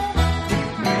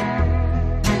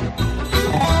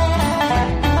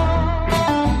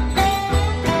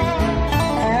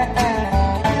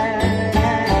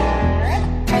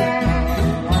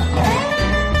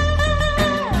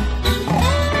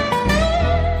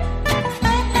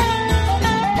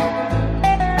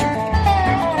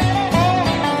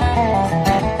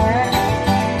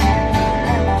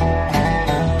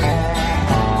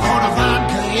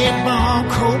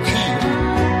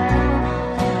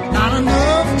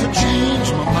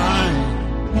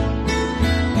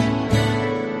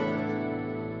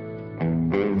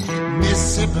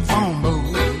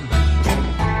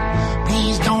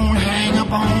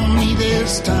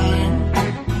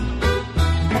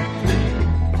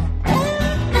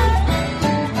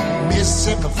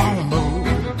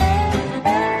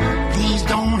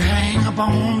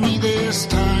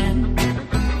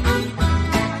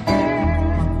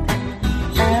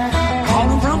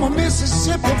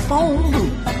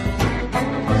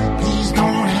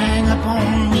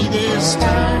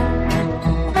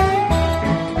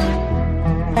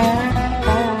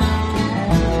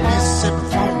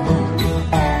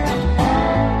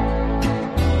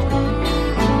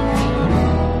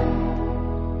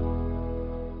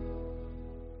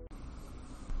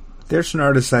 There's an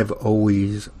artist I've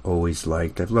always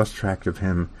liked. I've lost track of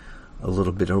him a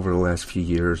little bit over the last few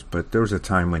years, but there was a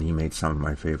time when he made some of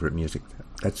my favorite music.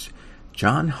 That's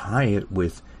John Hiatt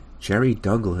with Jerry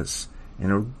Douglas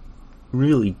in a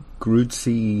really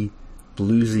grootsy,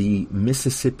 bluesy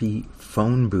Mississippi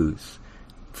phone booth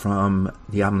from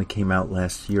the album that came out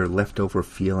last year, Leftover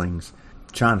Feelings.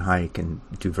 John Hiatt can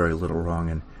do very little wrong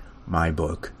in my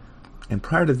book. And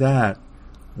prior to that,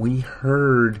 we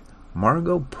heard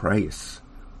Margo Price,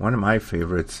 one of my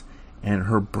favorites, and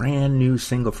her brand new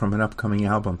single from an upcoming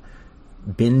album,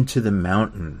 Been to the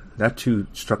Mountain. That too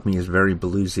struck me as very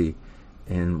bluesy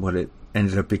in what it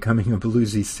ended up becoming a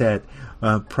bluesy set.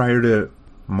 Prior to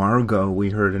Margo,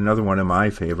 we heard another one of my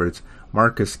favorites,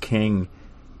 Marcus King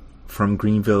from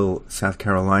Greenville, South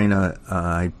Carolina.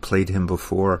 I played him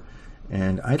before,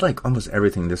 and I like almost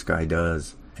everything this guy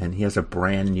does. And he has a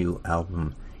brand new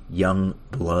album, Young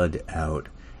Blood, out.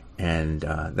 And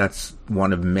that's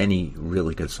one of many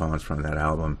really good songs from that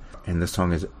album. And the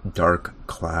song is Dark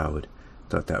Cloud.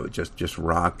 Thought that would just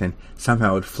rocked. And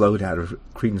somehow it flowed out of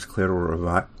Creedence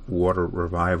Clearwater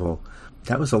Revival.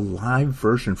 That was a live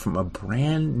version from a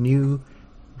brand new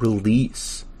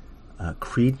release.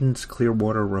 Creedence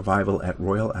Clearwater Revival at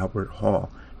Royal Albert Hall,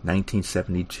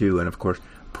 1972. And of course,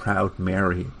 Proud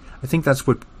Mary. I think that's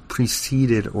what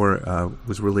preceded or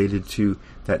was related to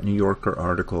that New Yorker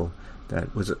article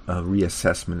that was a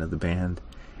reassessment of the band.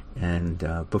 And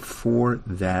before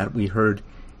that, we heard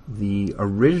the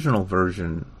original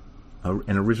version,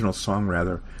 an original song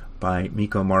rather, by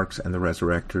Miko Marks and the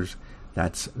Resurrectors.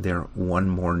 That's their One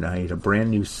More Night, a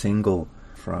brand new single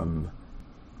from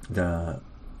the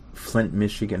Flint,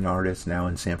 Michigan artist, now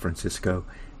in San Francisco.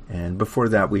 And before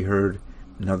that, we heard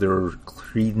another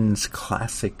Creedence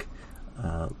classic,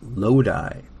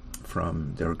 Lodi,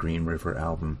 from their Green River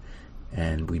album.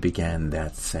 And we began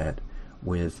that set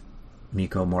with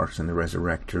Miko Marks and the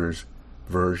Resurrectors'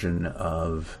 version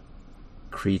of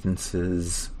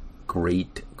Creedence's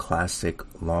great classic,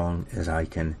 Long As I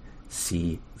Can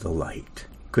See the Light.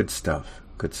 Good stuff,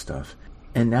 good stuff.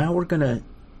 And now we're going to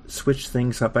switch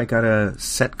things up. I got a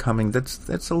set coming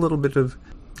that's a little bit of,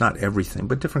 not everything,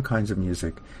 but different kinds of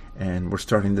music. And we're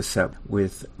starting the set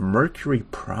with Mercury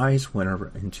Prize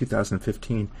winner in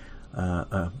 2015,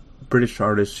 a British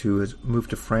artist who has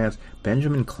moved to France,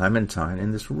 Benjamin Clementine,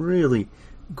 in this really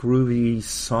groovy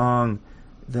song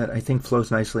that I think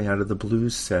flows nicely out of the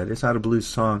blues set. It's not a blues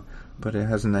song, but it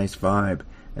has a nice vibe.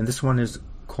 And this one is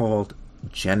called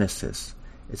Genesis.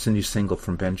 It's a new single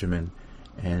from Benjamin,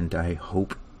 and I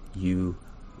hope you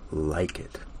like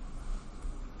it.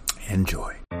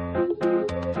 Enjoy.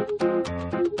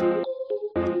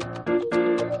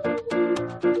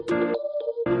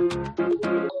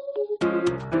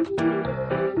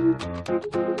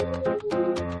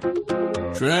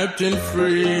 Trapped and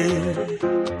free,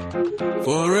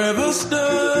 forever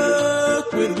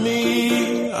stuck with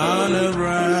me on a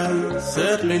ride,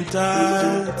 settling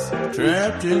tides,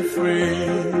 trapped and free.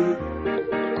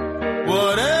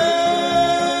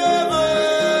 Whatever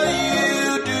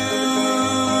you do,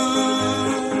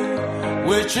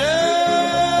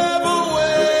 whichever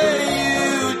way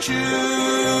you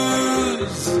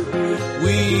choose,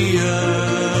 we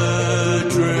are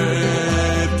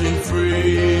trapped and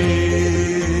free.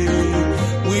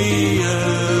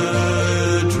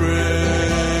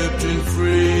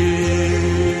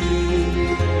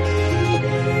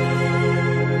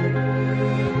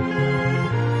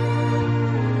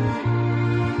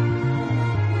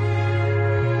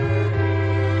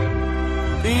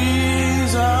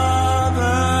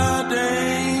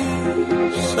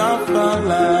 Our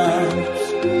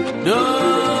lives,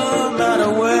 no matter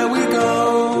where we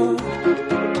go,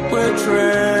 we're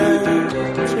trapped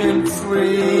and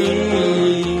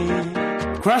free.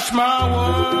 Crush my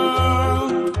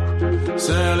world,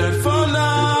 sell it for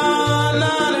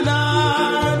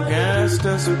 $9.99. Cast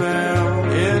a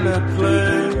spell in a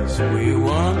place we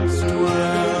once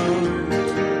dwelled.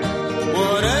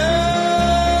 Whatever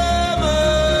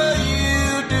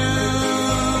you do,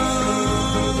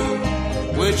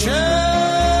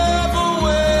 whichever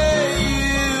way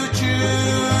you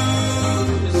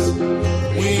choose,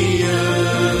 we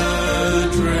are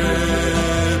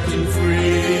trapped and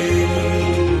free.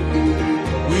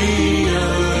 We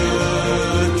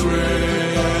are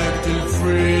trapped and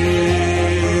free.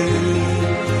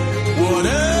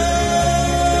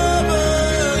 Whatever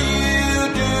you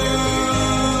do,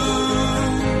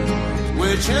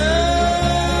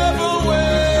 whichever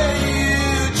way you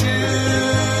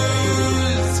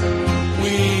choose,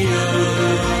 we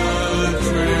are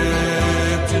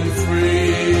trapped and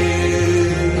free.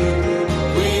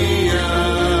 We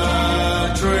are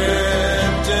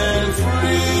trapped and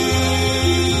free.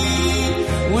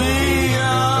 We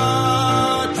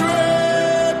are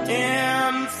trapped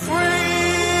and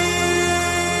free.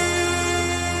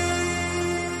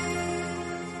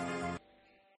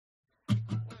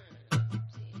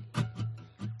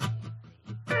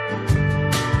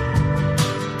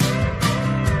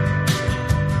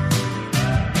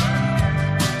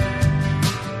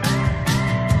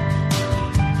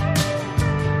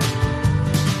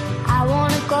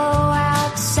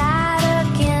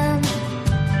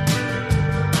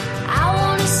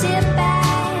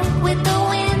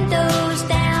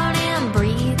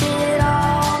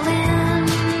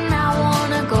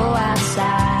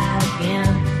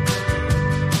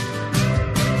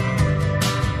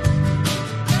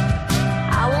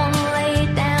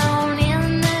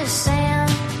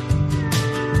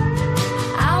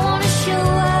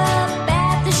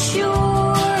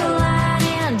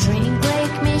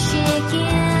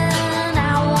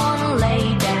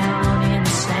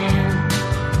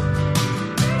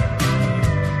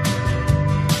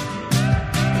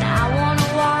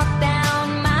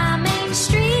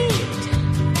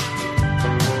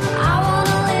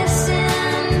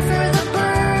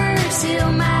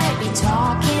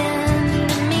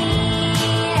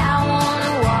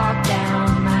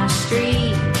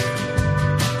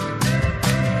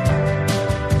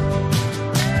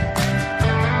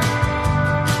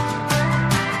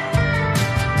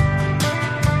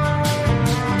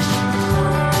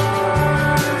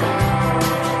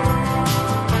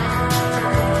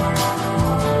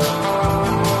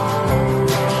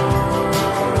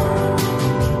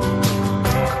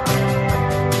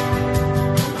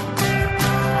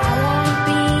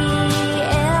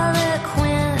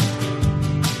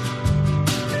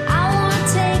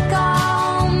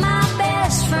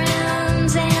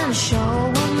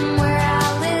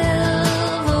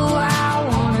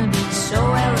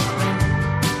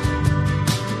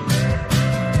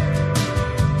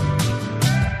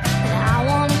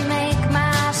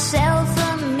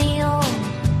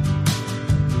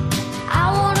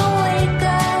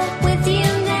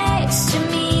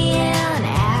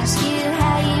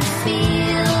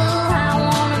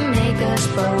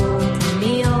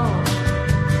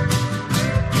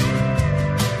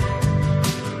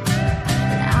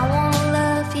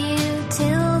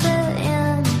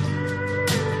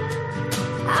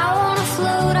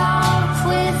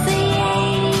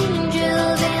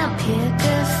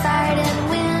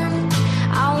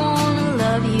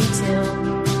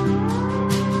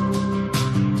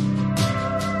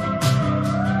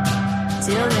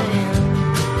 till the end.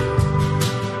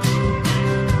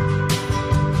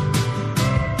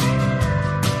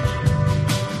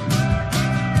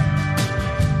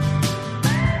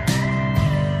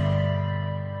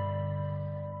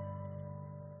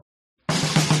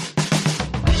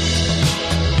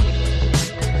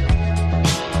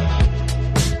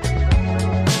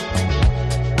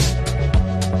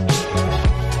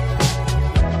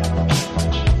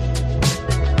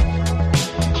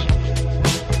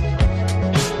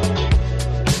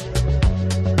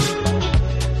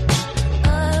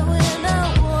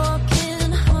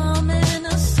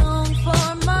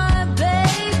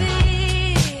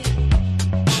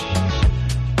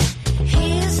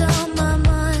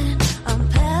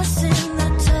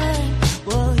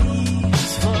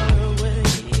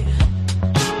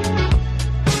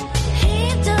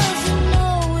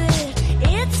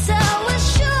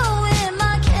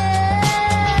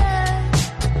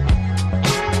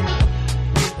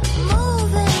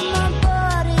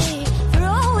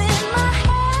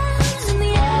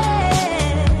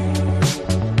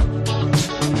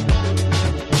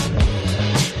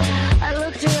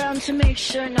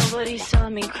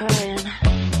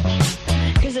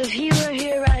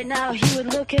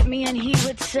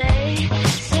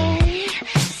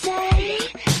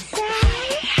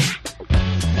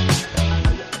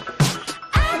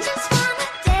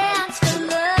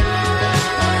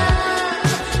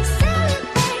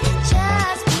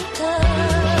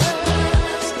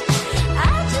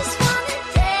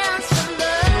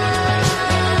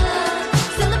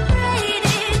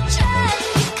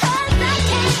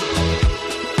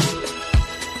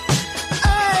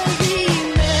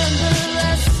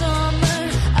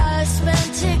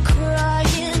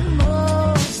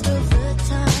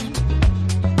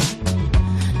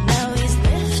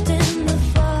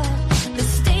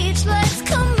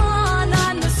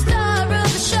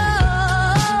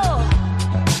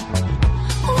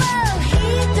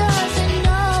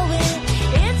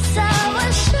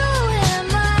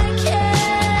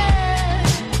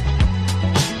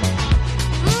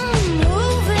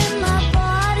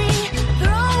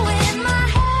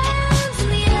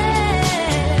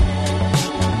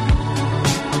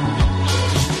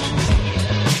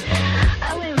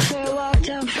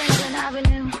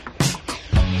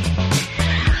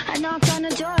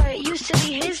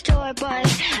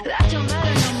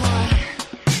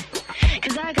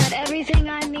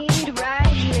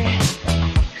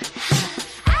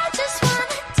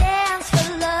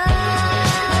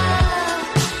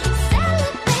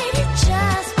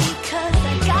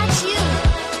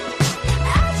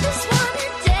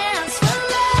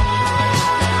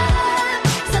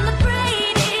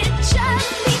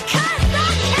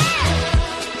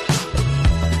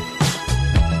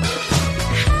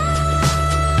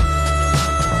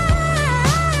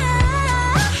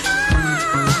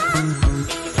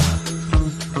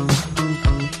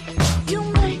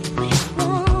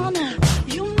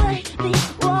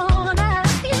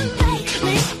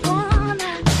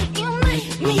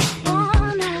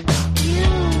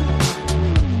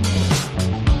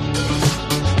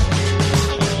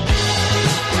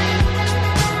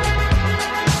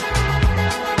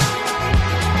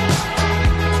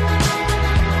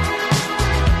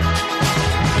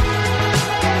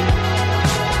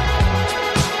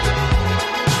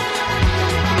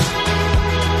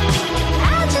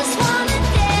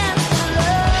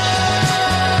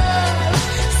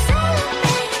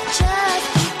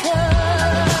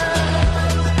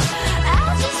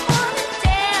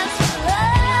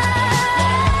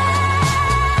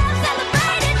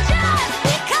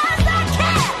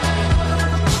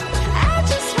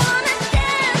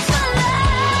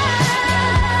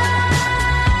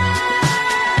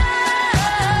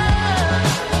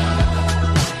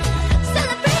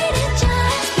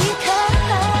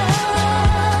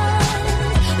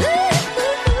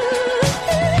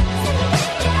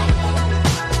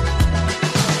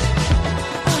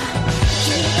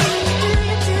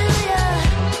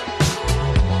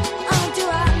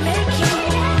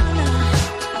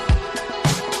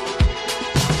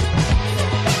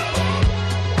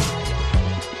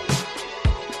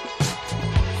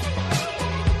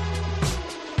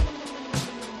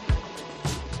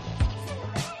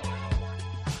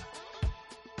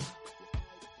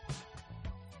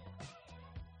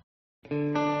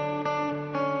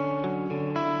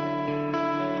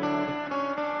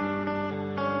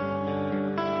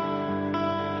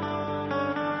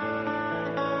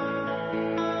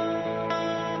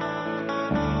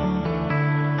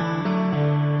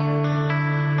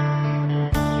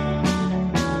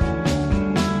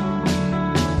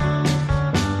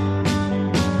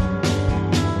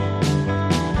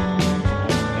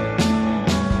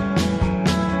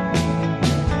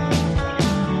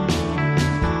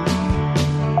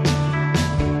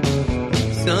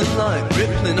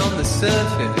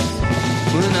 surface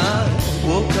when I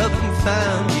woke up and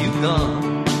found you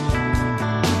gone.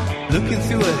 Looking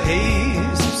through a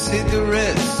haze of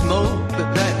cigarette smoke, but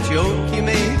that joke you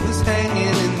made was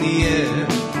hanging in the air.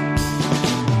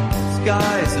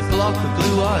 Sky's a block of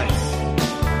blue ice,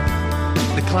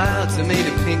 the clouds are made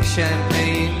of pink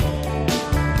champagne.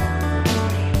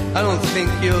 I don't think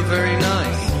you're very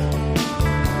nice,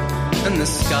 and the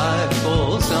sky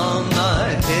falls on my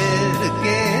head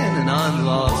again, and I'm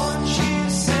lost.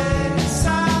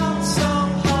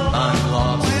 I'm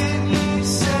lost.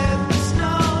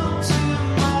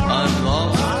 I'm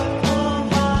lost.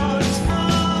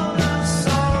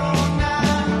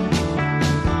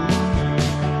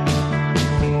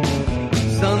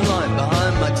 Sunlight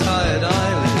behind my tired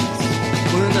eyelids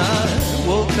when I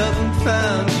woke up and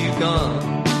found you gone.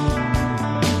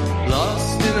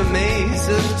 Lost in a maze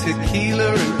of tequila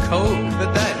and coke,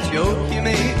 but that joke you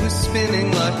made was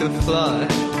spinning like a fly.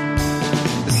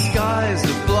 The sky's a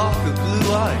block of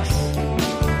blue ice,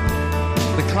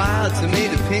 the clouds are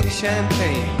made of pink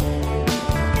champagne.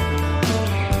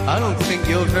 I don't think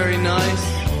you're very nice,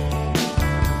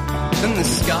 and the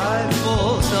sky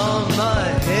falls on my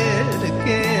head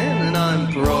again, and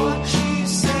I'm broke.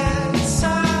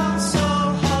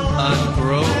 I'm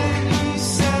broke.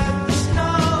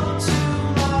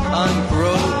 I'm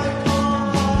broke.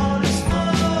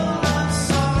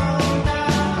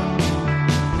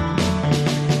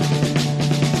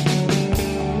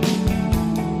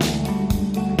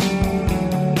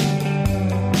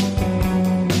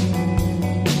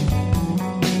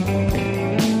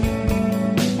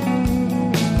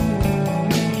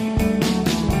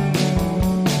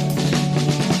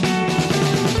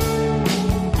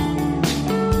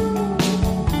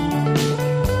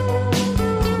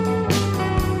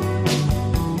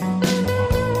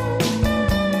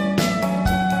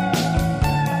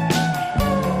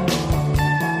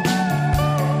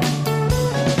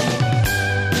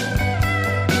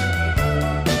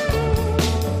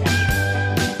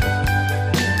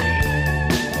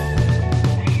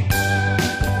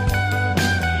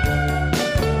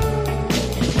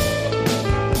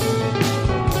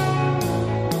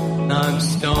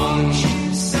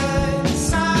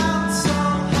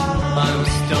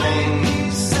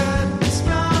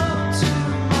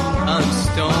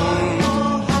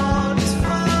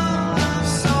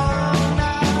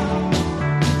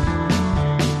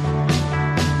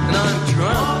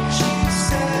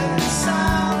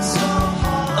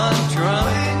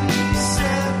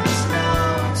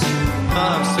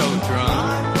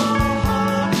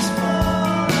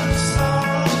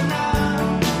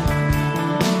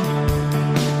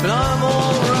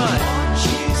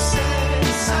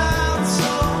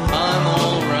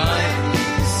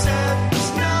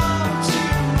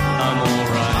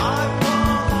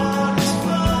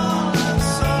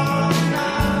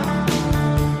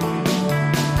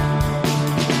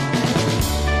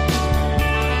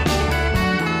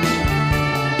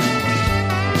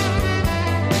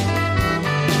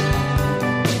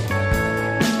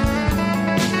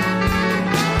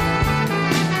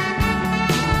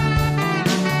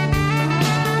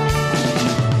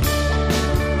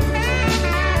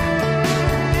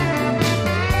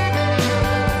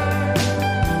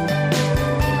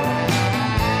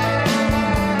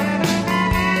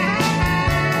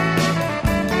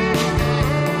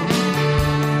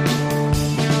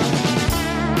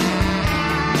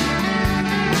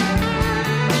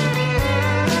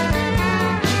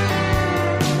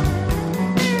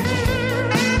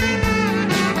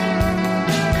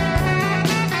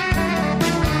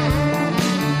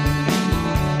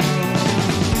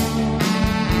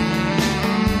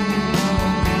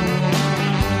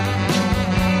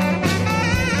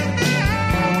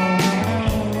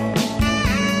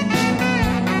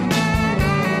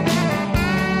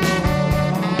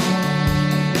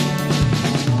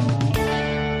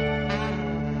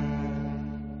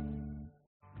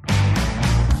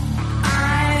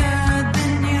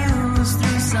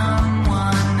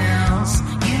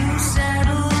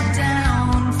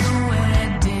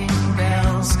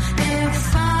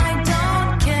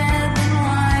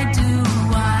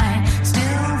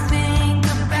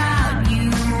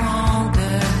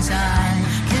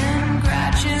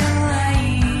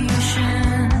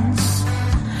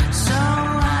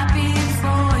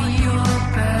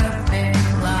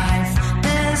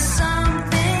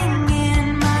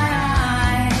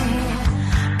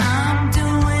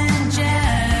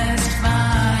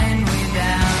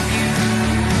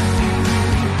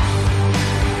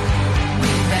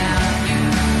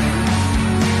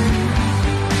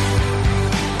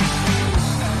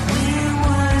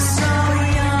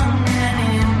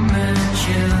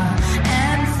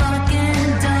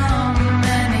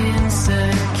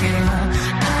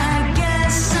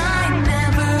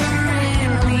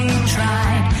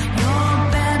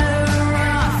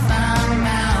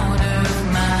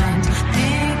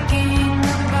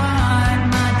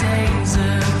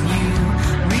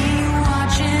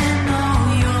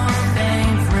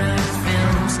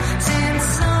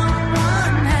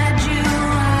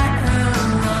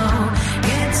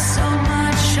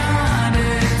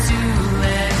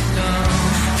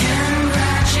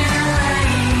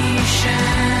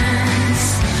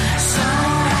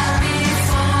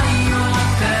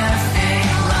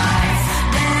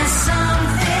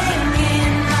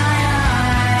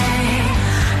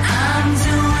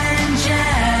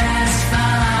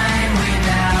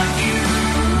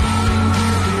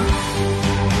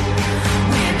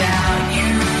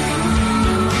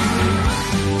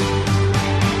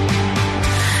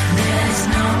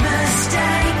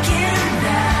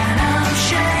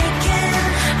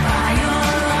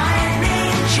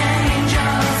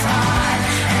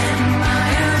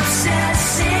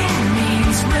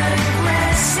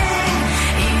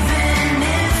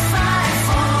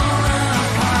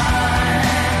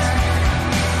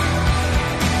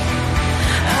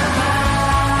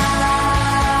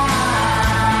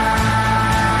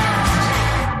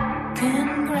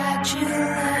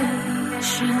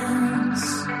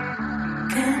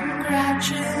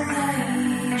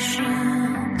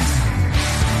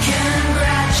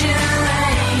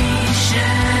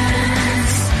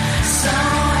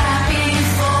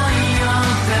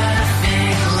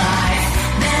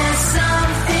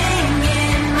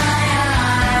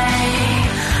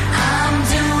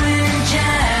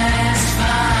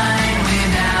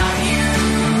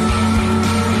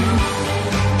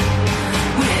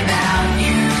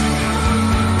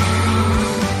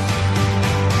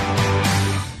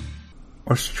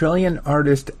 Australian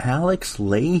artist Alex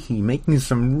Lahey making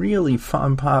some really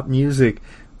fun pop music.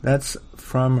 That's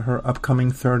from her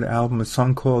upcoming third album, a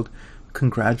song called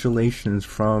Congratulations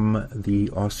from the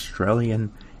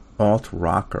Australian alt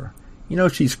rocker. You know,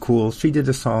 she's cool. She did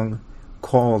a song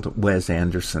called Wes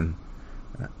Anderson.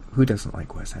 Who doesn't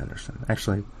like Wes Anderson?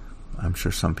 Actually, I'm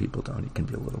sure some people don't. He can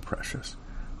be a little precious.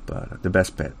 But the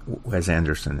best bet, Wes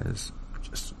Anderson, is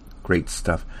just great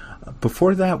stuff.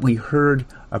 Before that, we heard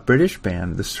a British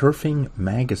band, the Surfing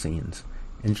Magazines.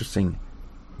 Interesting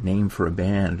name for a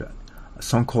band. A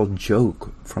song called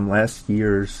Joke from last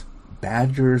year's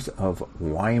Badgers of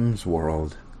Wym's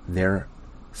World, their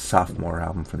sophomore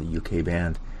album from the UK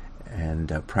band.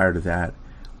 And prior to that,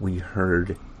 we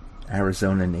heard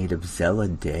Arizona native Zella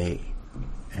Day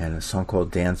and a song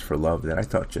called Dance for Love that I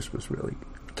thought just was really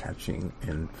catchy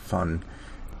and fun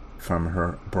from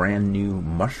her brand new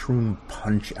Mushroom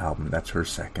Punch album. That's her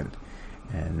second.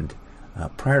 And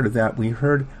prior to that, we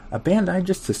heard a band I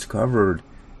just discovered,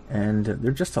 and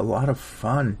they're just a lot of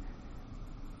fun.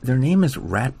 Their name is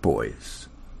Ratboys.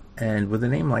 And with a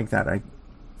name like that, I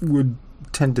would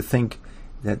tend to think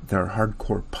that they're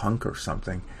hardcore punk or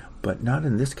something, but not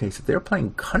in this case. They're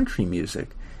playing country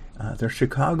music. They're a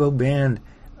Chicago band,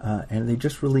 and they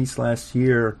just released last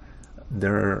year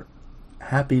their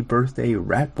Happy Birthday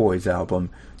Ratboys album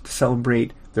to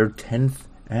celebrate their 10th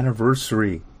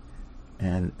anniversary.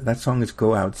 And that song is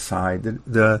Go Outside.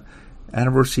 The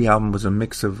anniversary album was a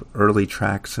mix of early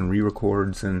tracks and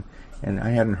re-records, and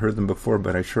I hadn't heard them before,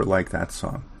 but I sure like that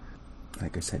song.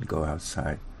 Like I said, Go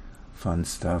Outside. Fun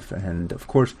stuff. And of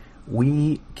course,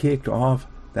 we kicked off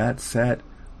that set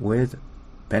with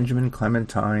Benjamin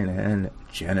Clementine and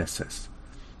Genesis.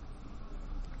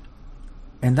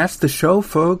 And that's the show,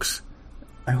 folks.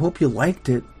 I hope you liked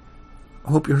it.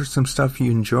 I hope you heard some stuff you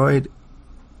enjoyed.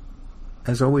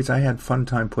 As always, I had fun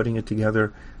time putting it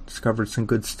together. Discovered some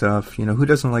good stuff. You know, who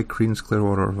doesn't like Creedence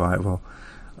Clearwater Revival?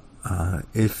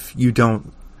 If you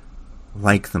don't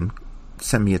like them,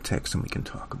 send me a text and we can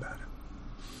talk about it.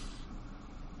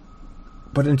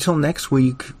 But until next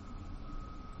week,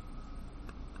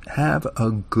 have a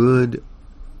good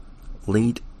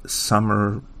late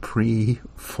summer,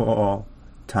 pre-fall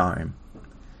time.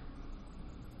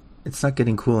 It's not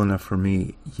getting cool enough for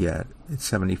me yet. It's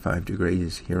 75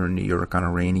 degrees here in New York on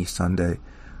a rainy Sunday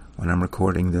when I'm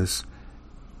recording this,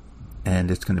 and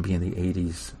it's going to be in the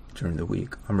 80s during the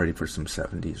week. I'm ready for some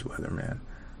 70s weather, man.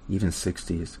 Even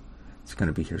 60s. It's going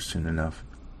to be here soon enough.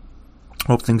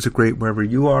 Hope things are great wherever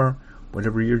you are,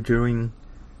 whatever you're doing.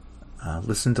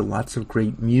 Listen to lots of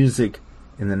great music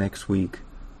in the next week.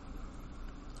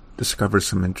 Discover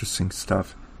some interesting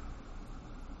stuff.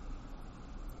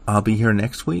 I'll be here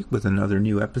next week with another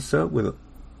new episode with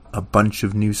a bunch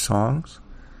of new songs.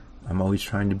 I'm always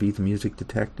trying to be the music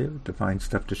detective to find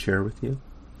stuff to share with you.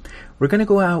 We're going to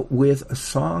go out with a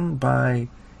song by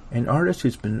an artist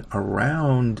who's been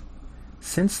around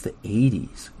since the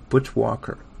 80s, Butch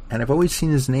Walker. And I've always seen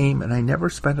his name, and I never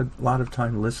spent a lot of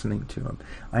time listening to him.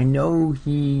 I know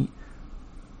he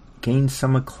gained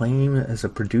some acclaim as a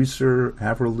producer,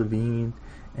 Avril Lavigne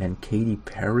and Katy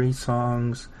Perry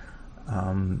songs.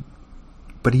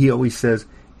 But he always says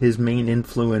his main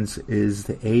influence is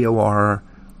the AOR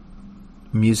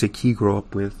music he grew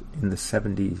up with in the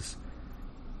 70s.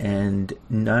 And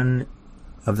none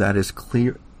of that is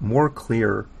more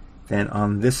clear than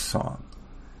on this song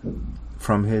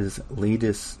from his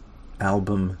latest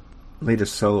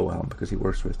solo album, because he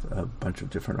works with a bunch of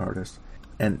different artists.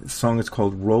 And the song is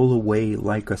called Roll Away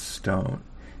Like a Stone.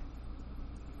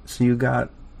 So you got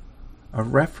a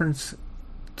reference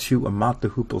to a Mott the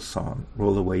Hoople song,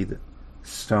 Roll Away the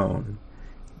Stone.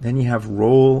 Then you have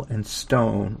Roll and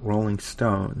Stone, Rolling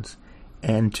Stones.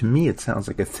 And to me it sounds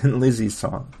like a Thin Lizzy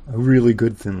song, a really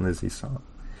good Thin Lizzy song.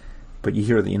 But you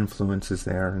hear the influences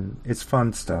there, and it's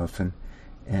fun stuff. And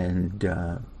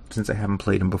since I haven't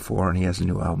played him before and he has a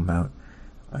new album out,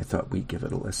 I thought we'd give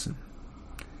it a listen.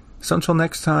 So until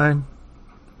next time,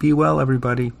 be well,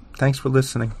 everybody. Thanks for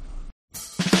listening.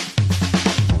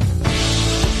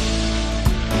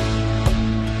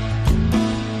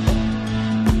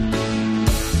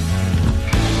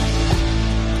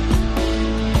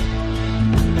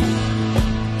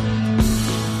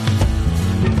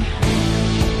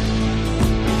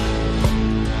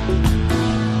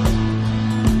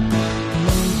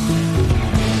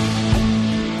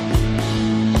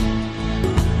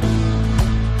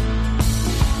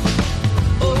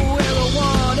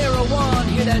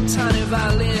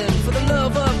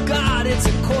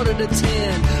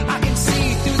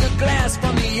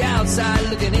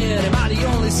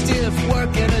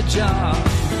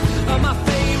 My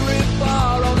favorite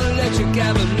bar on Electric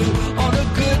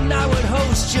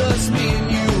it's just me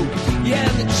and you. Yeah,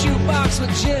 and the jukebox would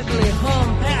gently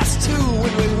hum past 2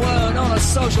 when we weren't on a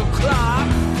social clock.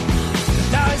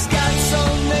 Now it's got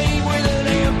some name with an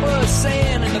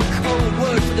ampersand and the code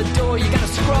word for the door you gotta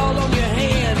scrawl on your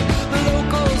hand. The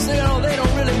locals, you know, they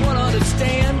don't really want to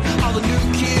understand all the new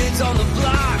kids on the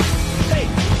block. Hey,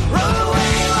 run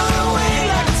away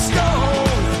like a stone.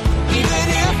 Even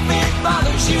if it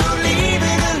bothers you, leave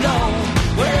it alone.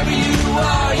 Wherever you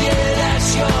are, yeah,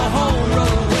 that's your home. Run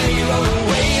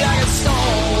away like a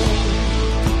stone.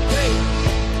 Hey.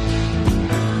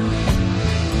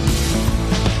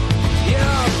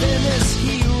 Yeah, then this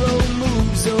hero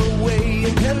moves away.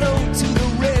 And hello to the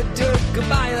red dirt,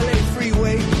 goodbye LA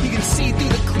freeway. You can see through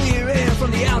the clear air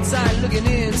from the outside looking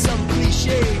in. Some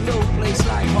cliche, no place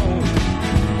like home.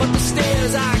 But the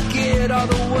stares I get are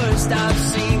the worst I've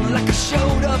seen. Like I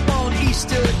showed up on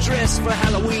Easter dressed for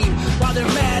Halloween, while they're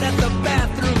mad at the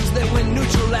bathrooms that went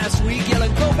neutral last week,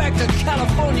 yelling, go back to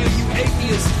California, you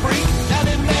atheist freak. Now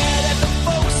they're mad